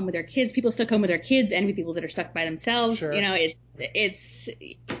stuck home with their kids. People stuck home with their kids envy people that are stuck by themselves. Sure. I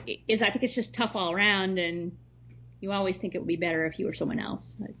think it's just tough all around, and you always think it would be better if you were someone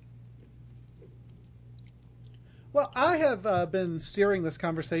else. Well, I have been steering this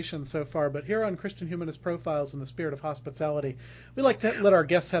conversation so far, but here on Christian Humanist Profiles in the Spirit of Hospitality, we like to let our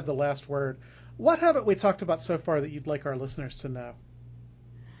guests have the last word. What haven't we talked about so far that you'd like our listeners to know?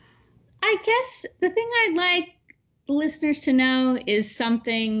 I guess the thing I'd like the listeners to know is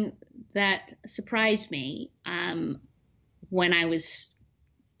something that surprised me when I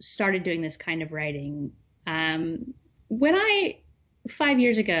started doing this kind of writing. 5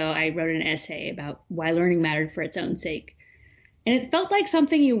 years ago, I wrote an essay about why learning mattered for its own sake. And it felt like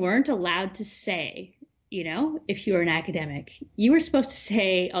something you weren't allowed to say. If you were an academic, you were supposed to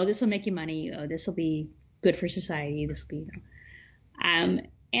say, oh, this will make you money. Oh, this will be good for society. This will be,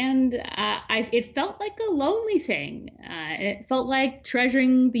 it felt like a lonely thing. It felt like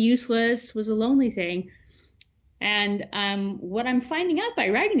treasuring the useless was a lonely thing. And what I'm finding out by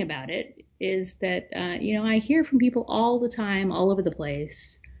writing about it is that, I hear from people all the time, all over the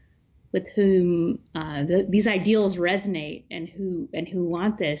place, with whom these ideals resonate and who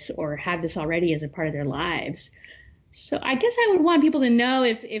want this or have this already as a part of their lives. So I guess I would want people to know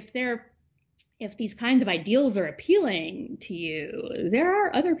if these kinds of ideals are appealing to you, there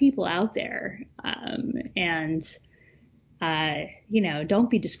are other people out there, don't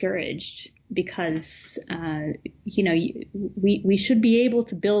be discouraged because we should be able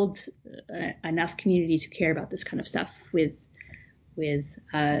to build enough communities who care about this kind of stuff with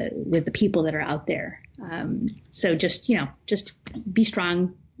the people that are out there. So just be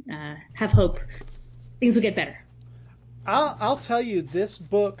strong, have hope. Things will get better. I'll tell you, this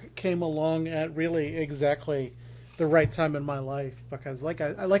book came along at really exactly the right time in my life because, like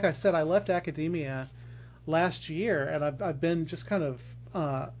I said, I left academia last year, and I've been just kind of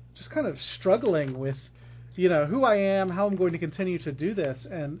struggling with, who I am, how I'm going to continue to do this,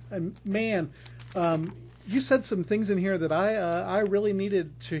 and man. You said some things in here that I really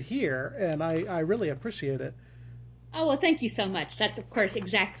needed to hear, and I really appreciate it. Oh, well, thank you so much. That's, of course,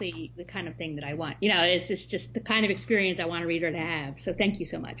 exactly the kind of thing that I want. It's just the kind of experience I want a reader to have. So thank you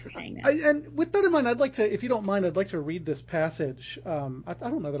so much for saying that. And with that in mind, I'd like to, if you don't mind, I'd like to read this passage. I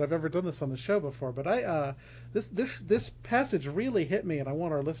don't know that I've ever done this on the show before, but this passage really hit me, and I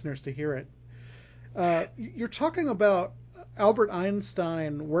want our listeners to hear it. You're talking about Albert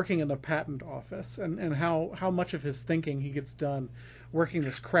Einstein working in the patent office and how much of his thinking he gets done working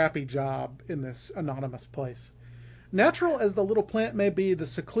this crappy job in this anonymous place. Natural as the little plant may be, the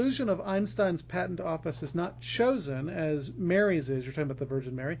seclusion of Einstein's patent office is not chosen, as Mary's is, you're talking about the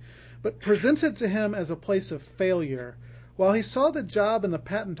Virgin Mary, but presented to him as a place of failure. While he saw the job in the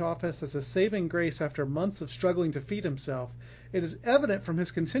patent office as a saving grace after months of struggling to feed himself, it is evident from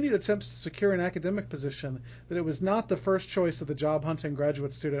his continued attempts to secure an academic position that it was not the first choice of the job-hunting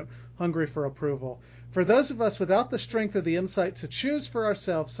graduate student hungry for approval. For those of us without the strength or the insight to choose for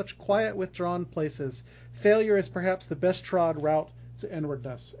ourselves such quiet, withdrawn places, failure is perhaps the best trod route to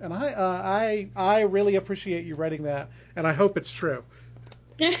inwardness. And I really appreciate you writing that, and I hope it's true.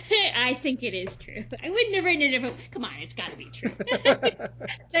 I think it is true. I wouldn't have written it if come on, it's got to be true.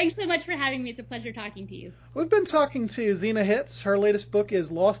 Thanks so much for having me. It's a pleasure talking to you. We've been talking to Zena Hitz. Her latest book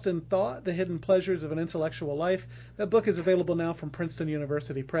is Lost in Thought, The Hidden Pleasures of an Intellectual Life. That book is available now from Princeton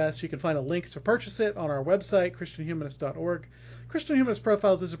University Press. You can find a link to purchase it on our website, christianhumanist.org. Christian Humanist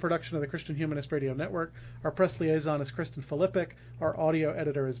Profiles is a production of the Christian Humanist Radio Network. Our press liaison is Kristen Filippic. Our audio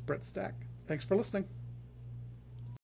editor is Britt Stack. Thanks for listening.